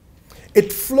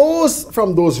 it flows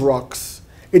from those rocks.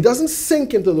 It doesn't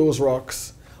sink into those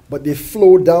rocks, but they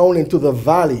flow down into the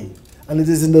valley. And it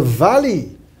is in the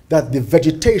valley that the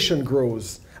vegetation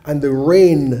grows and the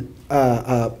rain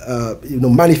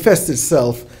manifests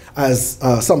itself as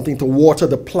something to water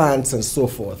the plants and so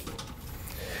forth.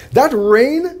 That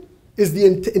rain is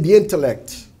the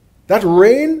intellect. That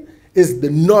rain is the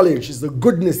knowledge, is the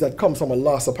goodness that comes from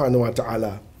Allah subhanahu wa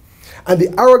ta'ala. And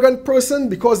the arrogant person,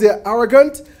 because they are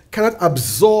arrogant, cannot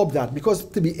absorb that. Because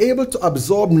to be able to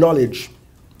absorb knowledge,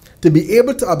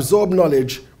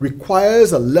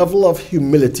 requires a level of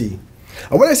humility.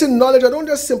 And when I say knowledge, I don't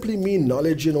just simply mean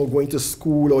knowledge, going to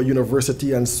school or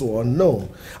university and so on. No.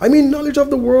 I mean knowledge of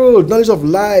the world, knowledge of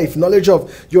life, knowledge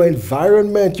of your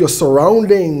environment, your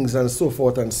surroundings, and so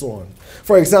forth and so on.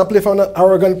 For example, if I'm an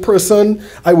arrogant person,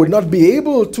 I would not be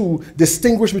able to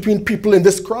distinguish between people in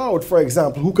this crowd, for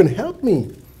example, who can help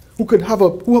me. Who could have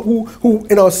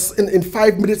in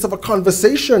 5 minutes of a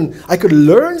conversation, I could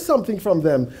learn something from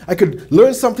them. I could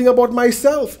learn something about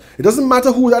myself. It doesn't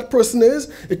matter who that person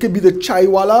is. It could be the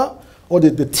chaiwala or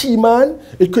the tea man.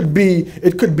 It could be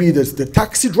the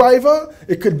taxi driver.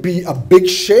 It could be a big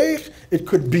sheikh. It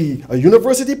could be a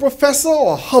university professor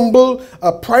or a humble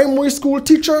primary school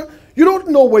teacher. You don't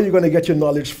know where you're going to get your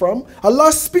knowledge from.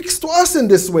 Allah speaks to us in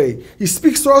this way. He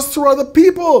speaks to us through other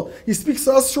people. He speaks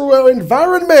to us through our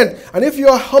environment. And if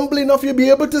you're humble enough, you'll be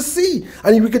able to see.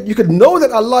 And you could know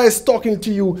that Allah is talking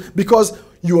to you because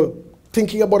you're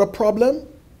thinking about a problem.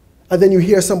 And then you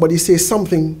hear somebody say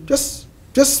something just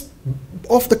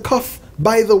off the cuff,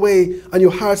 by the way. And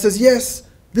your heart says, yes,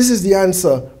 this is the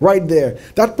answer right there.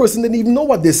 That person didn't even know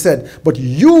what they said. But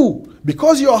you,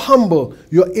 because you're humble,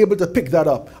 you're able to pick that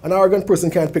up. An arrogant person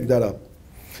can't pick that up.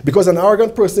 Because an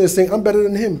arrogant person is saying, I'm better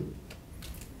than him.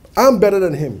 I'm better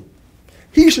than him.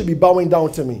 He should be bowing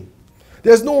down to me.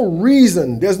 There's no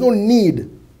reason, there's no need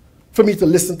for me to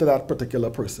listen to that particular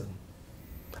person.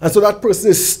 And so that person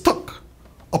is stuck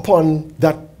upon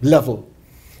that level.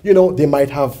 They might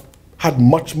have had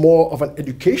much more of an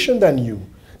education than you.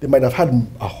 They might have had,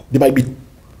 they might be,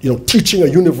 teaching a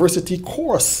university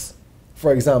course,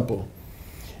 for example.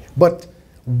 But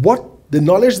what the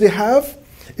knowledge they have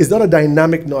is not a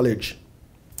dynamic knowledge,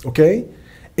 okay?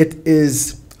 It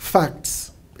is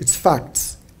facts. It's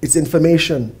facts. It's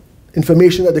information.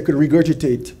 Information that they could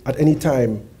regurgitate at any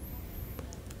time.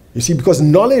 You see, because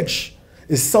knowledge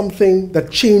is something that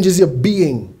changes your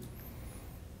being.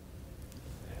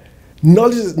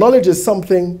 Knowledge is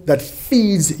something that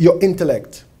feeds your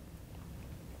intellect.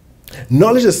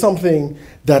 Knowledge is something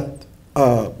that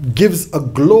gives a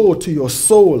glow to your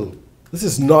soul. This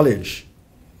is knowledge.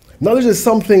 Knowledge is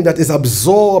something that is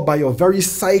absorbed by your very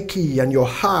psyche and your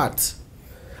heart.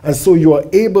 And so you are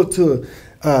able to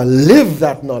live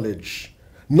that knowledge.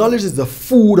 Knowledge is the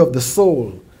food of the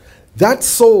soul. That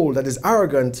soul that is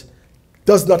arrogant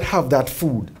does not have that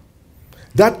food.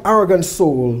 That arrogant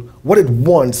soul, what it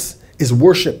wants is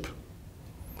worship.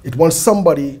 It wants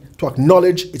somebody to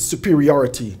acknowledge its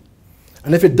superiority.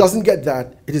 And if it doesn't get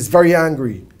that, it is very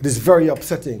angry. It is very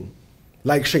upsetting.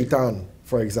 Like Shaitan,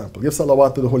 for example. Give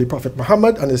salawat to the Holy Prophet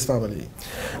Muhammad and his family.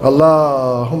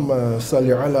 Allahumma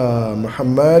salli ala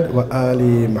Muhammad wa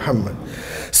ali Muhammad.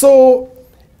 So,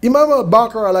 Imam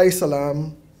al-Baqir alayhi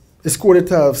salam is quoted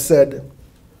to have said,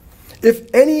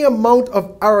 if any amount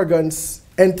of arrogance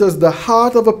enters the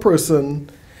heart of a person,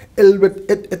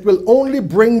 it will only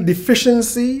bring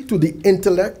deficiency to the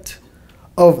intellect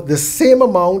of the same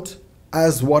amount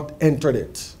as what entered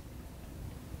it.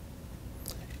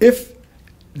 If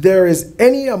there is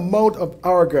any amount of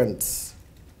arrogance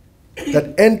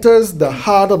that enters the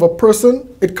heart of a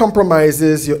person, it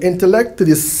compromises your intellect to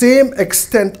the same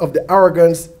extent of the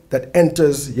arrogance that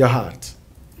enters your heart.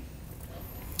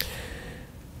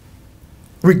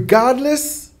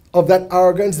 Regardless of that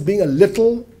arrogance being a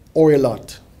little or a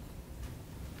lot.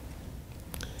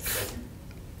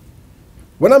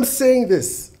 When I'm saying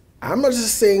this, I'm not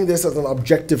just saying this as an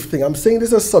objective thing. I'm saying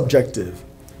this as subjective.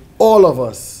 All of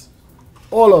us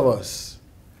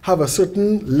have a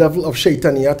certain level of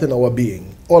shaitaniyat in our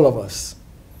being. All of us.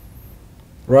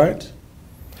 Right?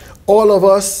 All of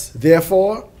us,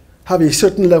 therefore, have a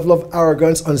certain level of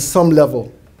arrogance on some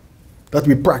level that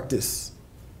we practice.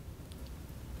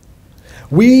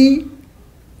 We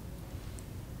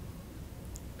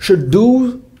should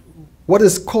do what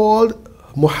is called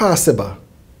muhasabah.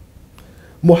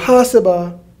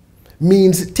 Muhasabah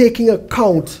means taking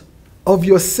account of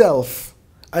yourself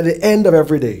at the end of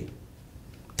every day.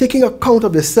 Taking account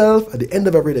of yourself at the end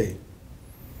of every day.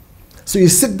 So you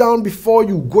sit down before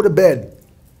you go to bed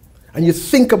and you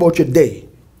think about your day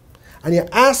and you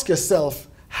ask yourself,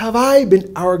 have I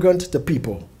been arrogant to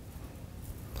people?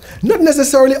 Not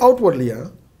necessarily outwardly. Huh?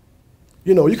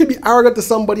 You know, you could be arrogant to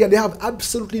somebody and they have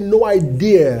absolutely no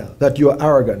idea that you're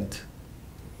arrogant.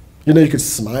 You know, you could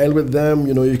smile with them.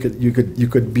 You know, you could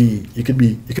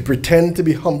pretend to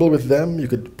be humble with them. You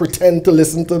could pretend to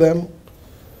listen to them.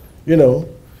 You know,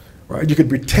 right? You could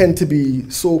pretend to be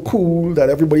so cool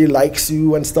that everybody likes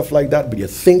you and stuff like that, but you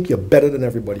think you're better than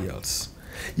everybody else.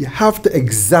 You have to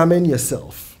examine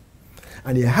yourself,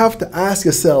 and you have to ask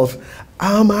yourself,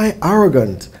 am I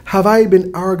arrogant? Have I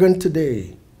been arrogant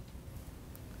today?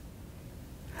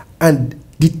 And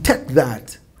detect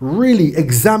that. Really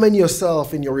examine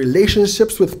yourself in your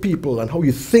relationships with people and how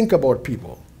you think about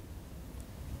people.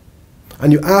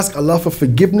 And you ask Allah for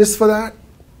forgiveness for that.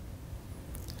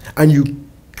 And you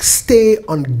stay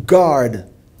on guard.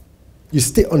 You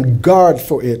stay on guard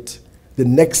for it the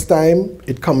next time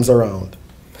it comes around.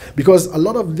 Because a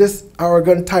lot of this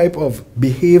arrogant type of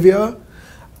behavior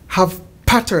have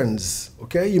patterns,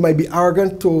 okay? You might be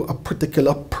arrogant to a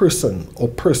particular person or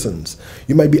persons.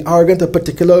 You might be arrogant to a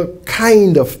particular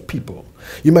kind of people.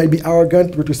 You might be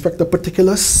arrogant with respect to a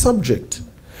particular subject.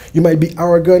 You might be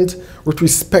arrogant with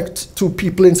respect to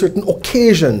people in certain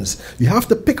occasions. You have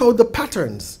to pick out the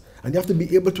patterns and you have to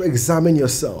be able to examine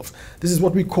yourself. This is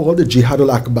what we call the Jihadul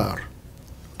Akbar.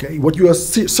 Okay? What you are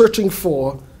searching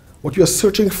for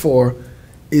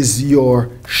is your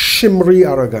shimri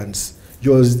arrogance.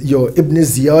 Your Ibn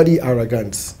Ziyadi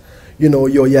arrogance, you know,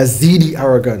 your Yazidi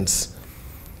arrogance.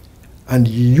 And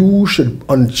you should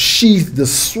unsheath the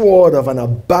sword of an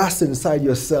Abbas inside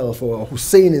yourself or a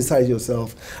Hussein inside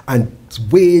yourself and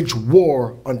wage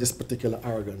war on this particular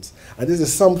arrogance. And this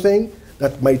is something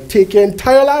that might take your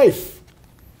entire life.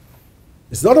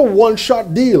 It's not a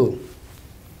one-shot deal.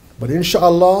 But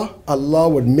inshallah, Allah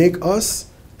would make us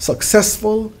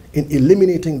successful in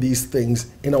eliminating these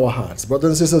things in our hearts.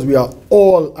 Brothers and sisters, we are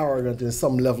all arrogant in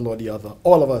some level or the other.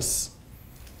 All of us.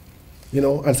 You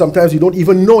know, and sometimes you don't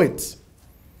even know it.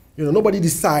 You know, nobody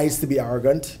decides to be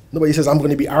arrogant. Nobody says, I'm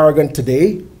going to be arrogant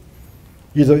today.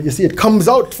 You know, you see, it comes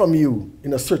out from you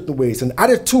in a certain way. It's an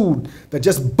attitude that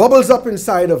just bubbles up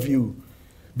inside of you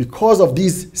because of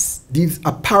these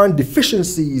apparent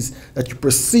deficiencies that you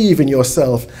perceive in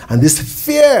yourself and this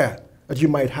fear that you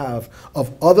might have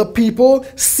of other people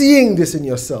seeing this in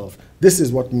yourself. This is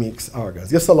what makes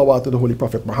arrogance. Yes, salawat to the Holy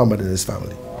Prophet Muhammad and his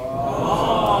family.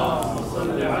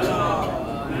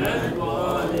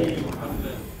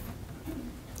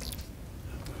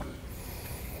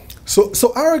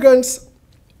 So arrogance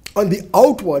on the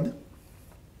outward,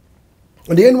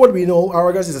 on the inward we know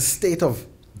arrogance is a state of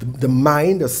the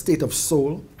mind, a state of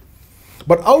soul.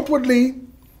 But outwardly,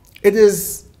 it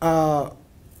is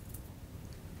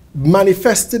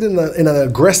manifested in an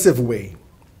aggressive way.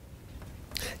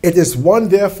 It is one,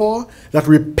 therefore, that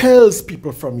repels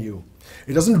people from you.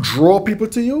 It doesn't draw people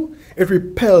to you, it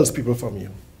repels people from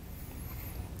you.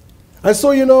 And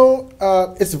so, you know,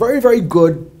 it's very, very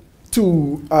good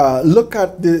to look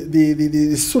at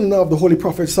the sunnah of the Holy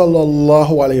Prophet sallallahu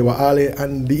alaihi wasallam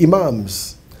and the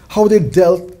Imams, how they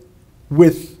dealt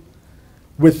with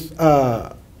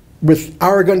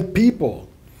arrogant people,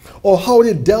 or how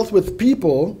they dealt with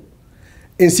people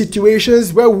in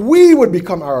situations where we would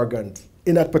become arrogant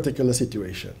in that particular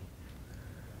situation.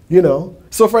 You know,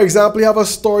 so for example, you have a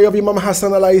story of Imam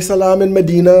Hassan alayhi salam in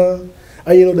Medina,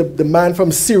 and you know, the man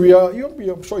from Syria,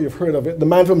 I'm sure you've heard of it, the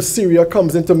man from Syria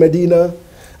comes into Medina,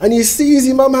 and he sees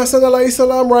Imam Hassan alayhi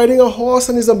salam riding a horse,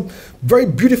 and he's a very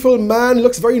beautiful man,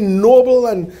 looks very noble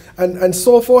and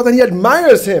so forth, and he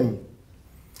admires him.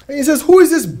 And he says, who is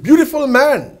this beautiful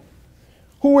man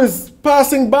who is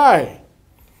passing by?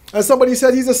 And somebody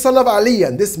said, he's the son of Ali.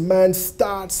 And this man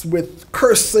starts with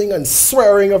cursing and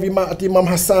swearing of Imam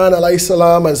Hassan alayhi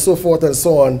salam and so forth and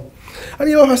so on. And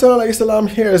Imam Hassan alayhi salam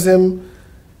hears him,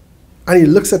 and he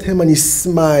looks at him and he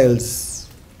smiles.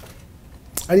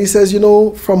 And he says, you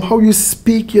know, from how you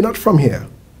speak, you're not from here.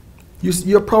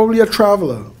 You're probably a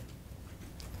traveler.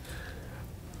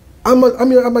 I'm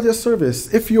at your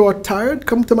service. If you are tired,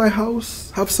 come to my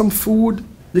house, have some food,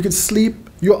 you can sleep,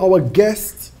 you're our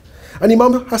guest. And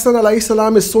Imam Hassan alayhi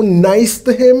salam is so nice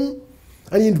to him,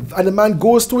 and the man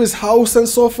goes to his house and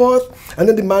so forth, and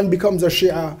then the man becomes a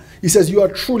Shia. He says, you are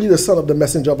truly the son of the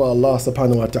messenger of Allah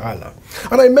subhanahu wa ta'ala.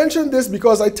 And I mention this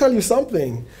because I tell you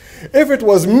something. If it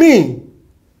was me,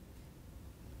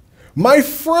 my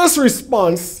first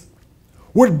response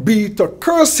would be to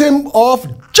curse him off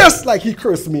just like he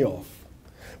cursed me off.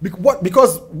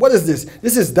 Because what is this?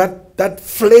 This is that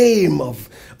flame of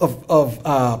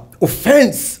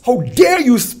offense. How dare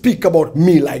you speak about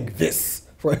me like this,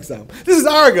 for example. This is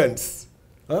arrogance.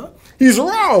 Huh? He's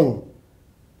wrong.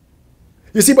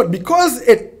 You see, but because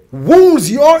it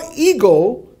wounds your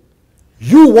ego,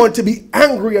 you want to be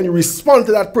angry and you respond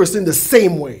to that person the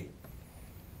same way.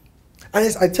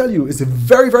 And I tell you, it's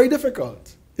very, very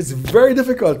difficult. It's very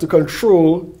difficult to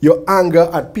control your anger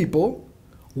at people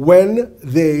when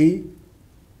they,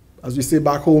 as we say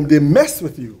back home, they mess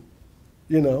with you,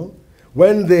 you know,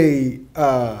 when they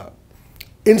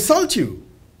insult you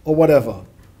or whatever.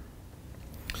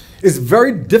 It's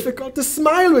very difficult to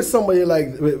smile with somebody like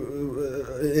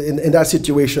in that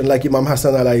situation, like Imam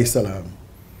Hassan alayhi salam.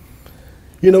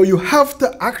 You know, you have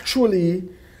to actually,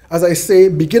 as I say,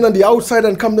 begin on the outside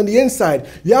and come on the inside.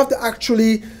 You have to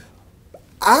actually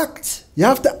act. You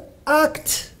have to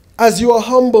act as you are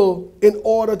humble in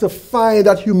order to find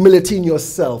that humility in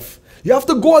yourself. You have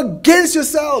to go against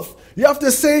yourself. You have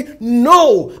to say,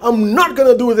 no, I'm not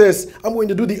going to do this. I'm going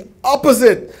to do the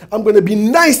opposite. I'm going to be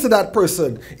nice to that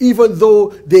person, even though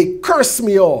they curse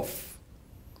me off.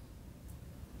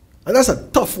 And that's a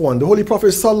tough one. The Holy Prophet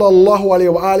sallallahu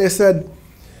alaihi wasallam said,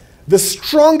 the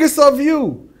strongest of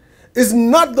you is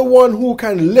not the one who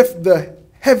can lift the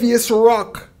heaviest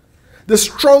rock. The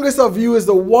strongest of you is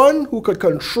the one who could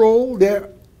control their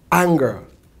anger.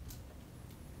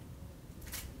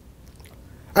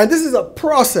 And this is a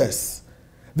process.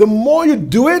 The more you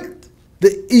do it,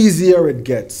 the easier it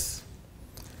gets.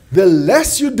 The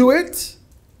less you do it,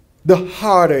 the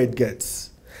harder it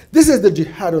gets. This is the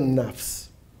jihadun nafs.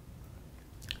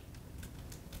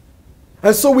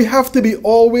 And so we have to be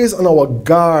always on our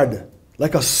guard,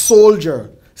 like a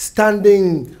soldier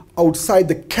standing outside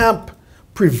the camp,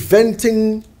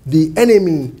 preventing the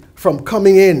enemy from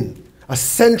coming in. A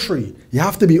sentry. You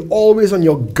have to be always on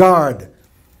your guard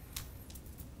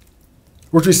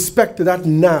with respect to that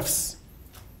nafs.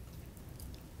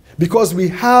 Because we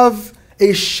have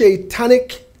a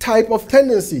shaitanic type of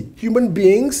tendency. Human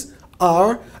beings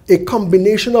are a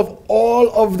combination of all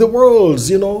of the worlds,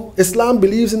 you know. Islam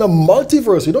believes in a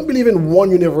multiverse. We don't believe in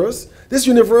one universe. This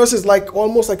universe is like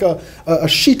almost like a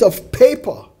sheet of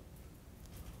paper.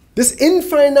 This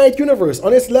infinite universe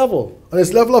on its level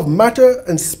of matter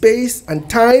and space and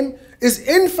time is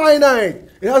infinite.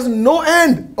 It has no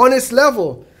end on its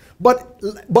level.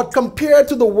 But compared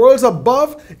to the worlds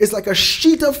above, it's like a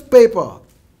sheet of paper.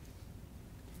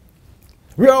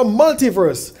 We are a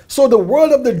multiverse. So the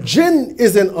world of the jinn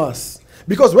is in us.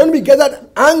 Because when we get that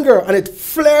anger and it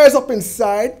flares up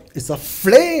inside, it's a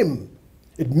flame.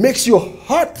 It makes you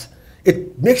hot.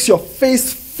 It makes your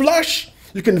face flush.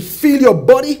 You can feel your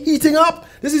body heating up.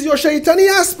 This is your shaitani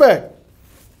aspect.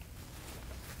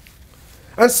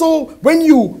 And so when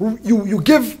you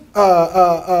give,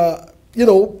 ijaza,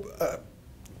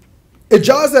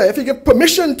 if you give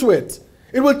permission to it,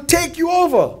 it will take you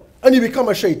over and you become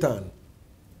a shaitan.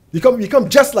 You become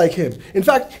just like him. In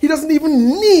fact, he doesn't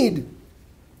even need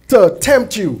to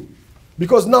tempt you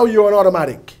because now you're an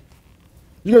automatic.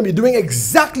 You're going to be doing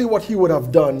exactly what he would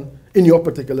have done in your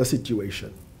particular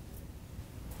situation.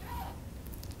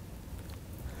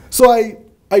 So I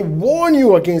warn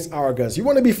you against arrogance. You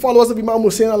want to be followers of Imam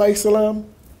Hussein alayhi salam?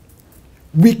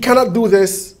 We cannot do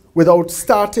this without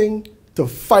starting to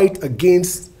fight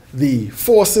against the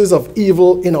forces of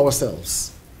evil in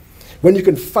ourselves. When you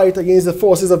can fight against the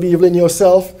forces of evil in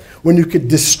yourself, when you can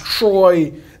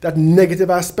destroy that negative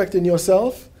aspect in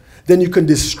yourself, then you can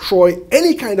destroy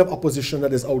any kind of opposition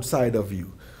that is outside of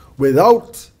you.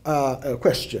 Without a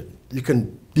question, you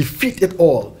can defeat it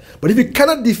all. But if you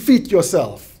cannot defeat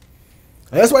yourself,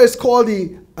 and that's why it's called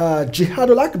the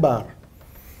Jihadul Akbar.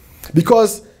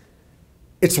 Because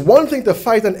it's one thing to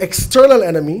fight an external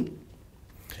enemy,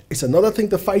 it's another thing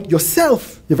to fight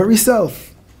yourself, your very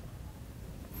self.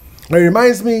 And it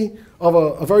reminds me of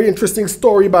a very interesting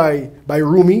story by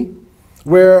Rumi,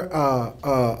 where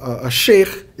a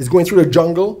sheikh is going through the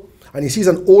jungle and he sees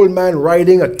an old man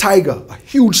riding a tiger, a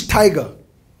huge tiger.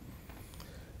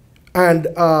 And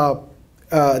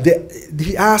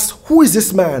he asks, who is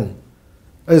this man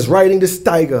that is riding this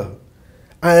tiger?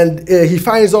 And he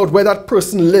finds out where that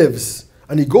person lives.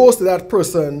 And he goes to that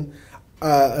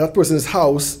person's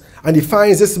house, and he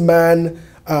finds this man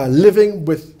living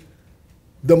with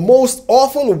the most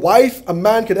awful wife a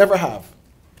man could ever have.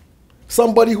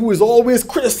 Somebody who is always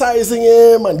criticizing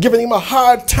him and giving him a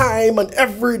hard time and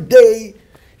every day,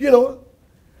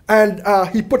 And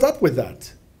he put up with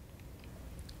that.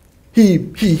 He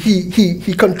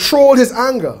controlled his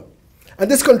anger. And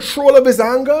this control of his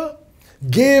anger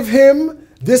gave him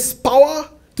this power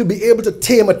to be able to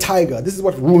tame a tiger. This is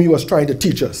what Rumi was trying to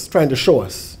teach us, trying to show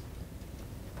us.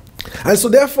 And so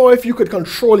therefore, if you could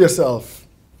control yourself,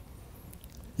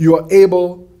 you are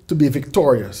able to be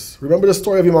victorious. Remember the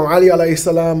story of Imam Ali alayhi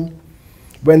salam,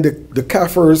 when the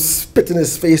Kafirs spit in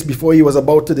his face before he was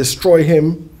about to destroy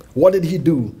him. What did he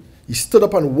do? He stood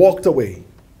up and walked away.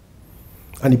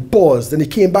 And he paused, then he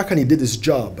came back and he did his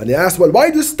job. And they asked, well, why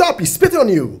did you stop? He spit on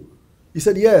you. He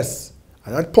said, yes.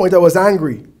 At that point, I was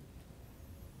angry.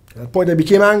 At that point, I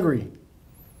became angry.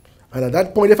 And at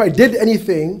that point, if I did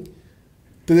anything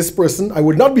to this person, I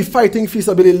would not be fighting fi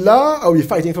sabilillah, I would be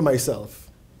fighting for myself.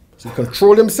 So he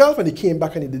controlled himself and he came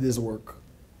back and he did his work.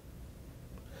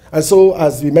 And so,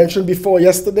 as we mentioned before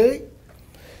yesterday,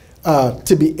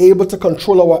 to be able to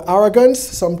control our arrogance,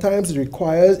 sometimes it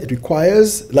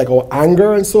requires, like our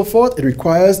anger and so forth, it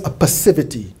requires a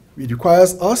passivity. It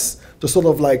requires us to sort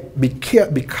of like be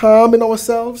calm in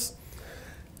ourselves,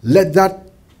 let that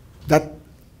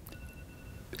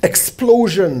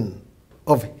explosion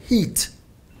of heat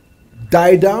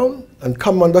die down and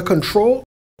come under control,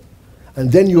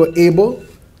 and then you are able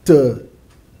to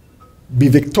be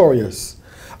victorious.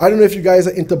 I don't know if you guys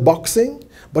are into boxing,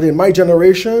 but in my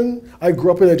generation, I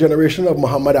grew up in a generation of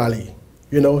Muhammad Ali.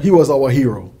 He was our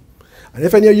hero. And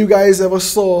if any of you guys ever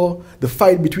saw the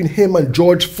fight between him and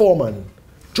George Foreman,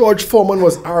 George Foreman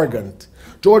was arrogant.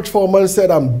 George Foreman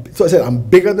said, I'm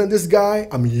bigger than this guy,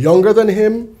 I'm younger than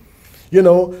him,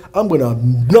 I'm gonna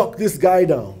knock this guy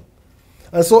down.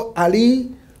 And so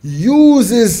Ali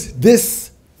uses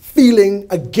this feeling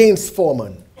against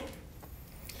Foreman.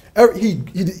 He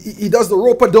does the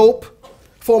rope-a-dope.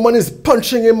 Foreman is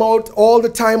punching him out all the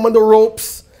time on the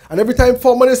ropes. And every time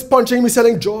Foreman is punching him, he's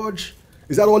saying, George,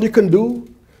 is that all you can do?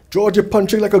 George, you're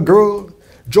punching like a girl.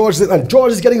 George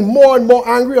is getting more and more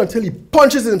angry until he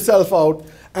punches himself out,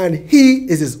 and he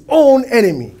is his own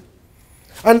enemy.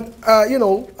 And,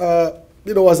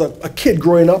 as a kid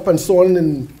growing up and so on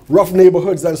in rough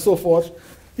neighborhoods and so forth,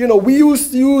 we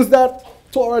used to use that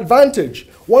to our advantage.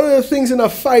 One of the things in a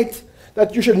fight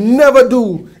that you should never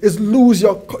do is lose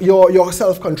your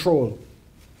self-control.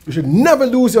 You should never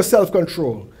lose your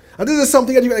self-control. And this is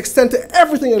something that you can extend to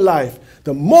everything in life.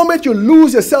 The moment you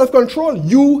lose your self-control,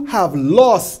 you have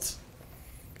lost.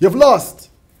 You've lost.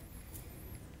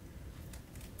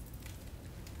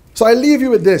 So I leave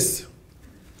you with this.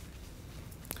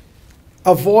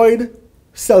 Avoid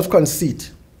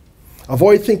self-conceit.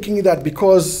 Avoid thinking that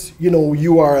because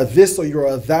you are this or you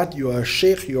are that, you are a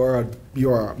sheikh, you're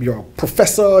a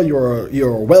professor, you're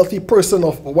a wealthy person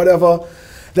or whatever,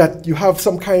 that you have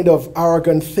some kind of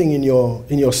arrogant thing in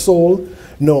your soul.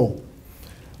 No.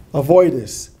 Avoid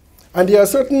this. And there are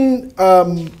certain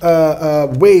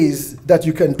ways that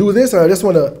you can do this, and I just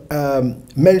want to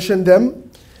mention them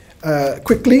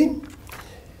quickly.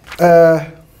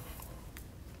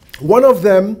 One of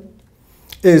them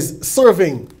is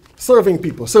serving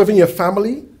people, serving your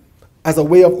family as a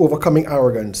way of overcoming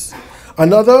arrogance.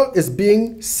 Another is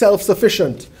being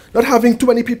self-sufficient, not having too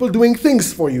many people doing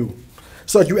things for you,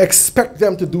 so that you expect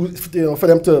them to do, for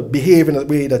them to behave in a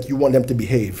way that you want them to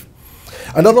behave.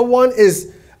 Another one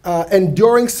is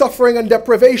enduring suffering and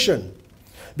deprivation.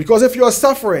 Because if you're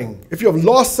suffering, if you have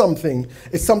lost something,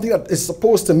 it's something that is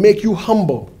supposed to make you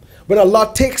humble. When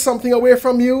Allah takes something away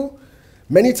from you,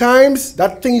 many times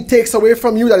that thing He takes away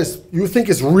from you that you think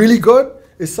is really good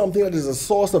is something that is a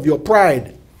source of your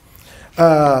pride.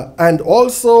 And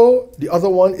also, the other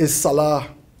one is salah.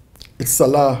 It's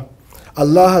salah.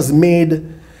 Allah has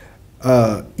made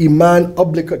Iman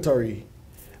obligatory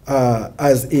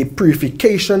as a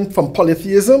purification from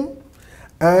polytheism,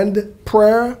 and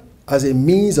prayer as a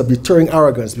means of deterring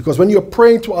arrogance. Because when you're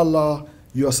praying to Allah,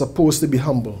 you are supposed to be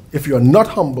humble. If you are not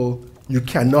humble, you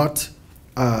cannot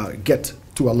get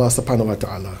to Allah subhanahu wa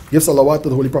ta'ala. Give salawat to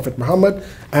the Holy Prophet Muhammad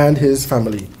and his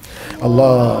family.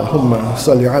 Allahumma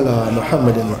salli ala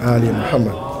Muhammadin wa ali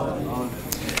Muhammad.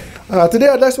 Today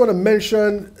I just want to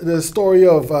mention the story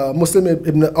of Muslim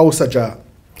ibn Awsaja,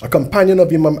 a companion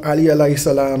of Imam Ali alayhi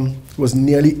salam, who was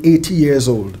nearly 80 years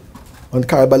old. On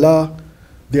Karbala,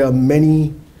 there are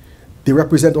many, they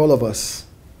represent all of us.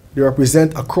 They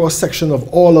represent a cross-section of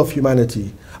all of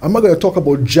humanity. I'm not going to talk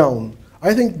about Jaun.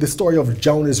 I think the story of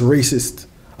Jaun is racist,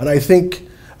 and I think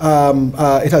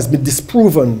it has been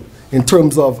disproven in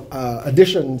terms of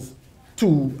additions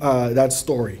to that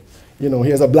story. You know,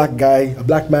 here's a black guy, a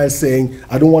black man saying,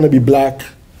 I don't want to be black,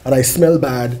 and I smell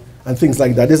bad, and things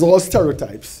like that. There's all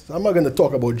stereotypes. I'm not going to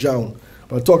talk about Jaun,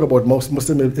 but I'll talk about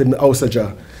Muslim ibn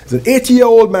Awsaja. He's an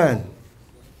 80-year-old man,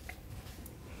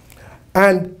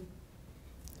 and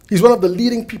he's one of the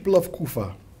leading people of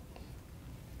Kufa.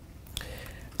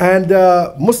 And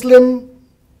Muslim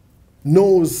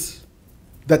knows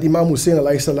that Imam Hussein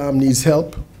alayhi salam needs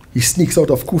help. He sneaks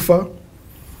out of Kufa,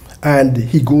 and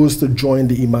he goes to join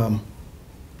the Imam.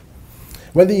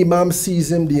 When the Imam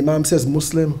sees him, the Imam says,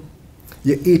 Muslim,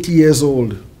 you're 80 years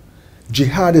old.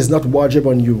 Jihad is not wajib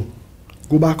on you.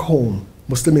 Go back home.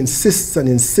 Muslim insists and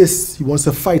insists. He wants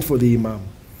to fight for the Imam.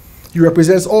 He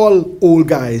represents all old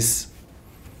guys.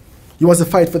 He wants to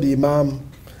fight for the Imam,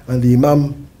 and the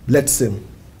Imam lets him.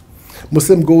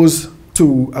 Muslim goes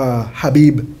to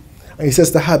Habib, and he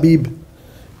says to Habib,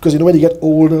 because you know when you get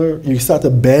older, you start to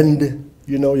bend,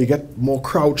 you know, you get more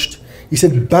crouched. He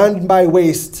said, band my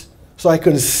waist so I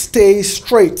can stay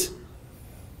straight.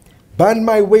 Band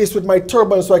my waist with my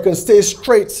turban so I can stay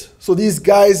straight. So these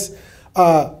guys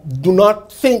do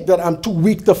not think that I'm too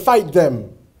weak to fight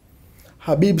them.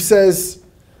 Habib says,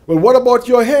 well, what about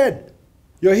your head?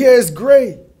 Your hair is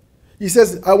gray. He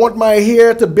says, I want my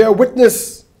hair to bear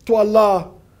witness to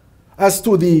Allah as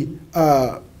to the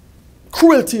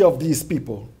cruelty of these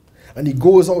people. And he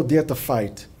goes out there to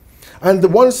fight. And the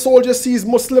one soldier sees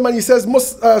Muslim and he says,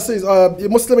 Muslim,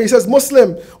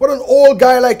 what an old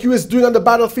guy like you is doing on the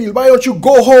battlefield. Why don't you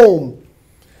go home?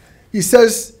 He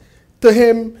says to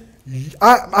him,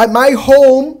 my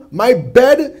home, my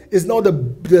bed is now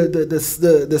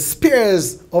the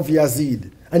spears of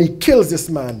Yazid. And he kills this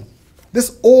man.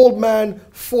 This old man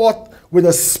fought with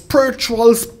a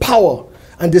spiritual power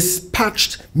and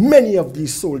dispatched many of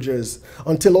these soldiers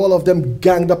until all of them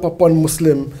ganged up upon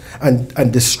Muslim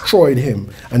and destroyed him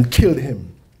and killed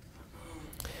him.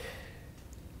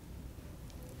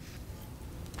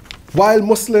 While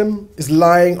Muslim is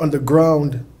lying on the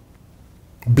ground,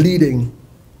 bleeding,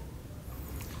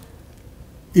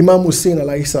 Imam Hussein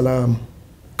alayhi salam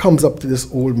comes up to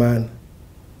this old man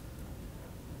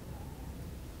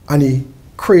and he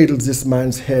cradles this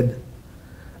man's head.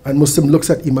 And Muslim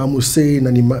looks at Imam Hussein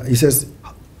and he says,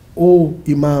 oh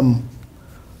Imam,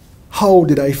 how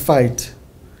did I fight?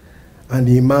 And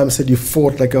the Imam said, you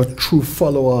fought like a true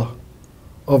follower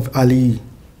of Ali.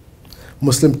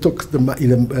 Muslim took the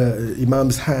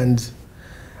Imam's hand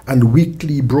and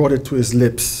weakly brought it to his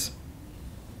lips.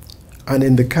 And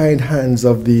in the kind hands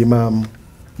of the Imam,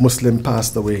 Muslim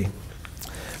passed away.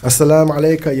 Assalamu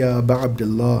alayka ya Aba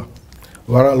Abdullah,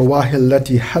 wa al-wahi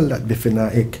allati hallat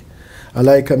bifina'ik.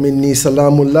 عليك مني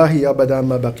سلام الله أبدا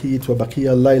ما بقيت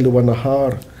وبقي الليل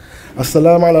والنهار.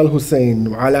 السلام على الحسين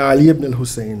وعلى علي بن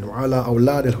الحسين وعلى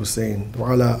أولاد الحسين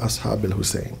وعلى أصحاب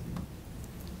الحسين.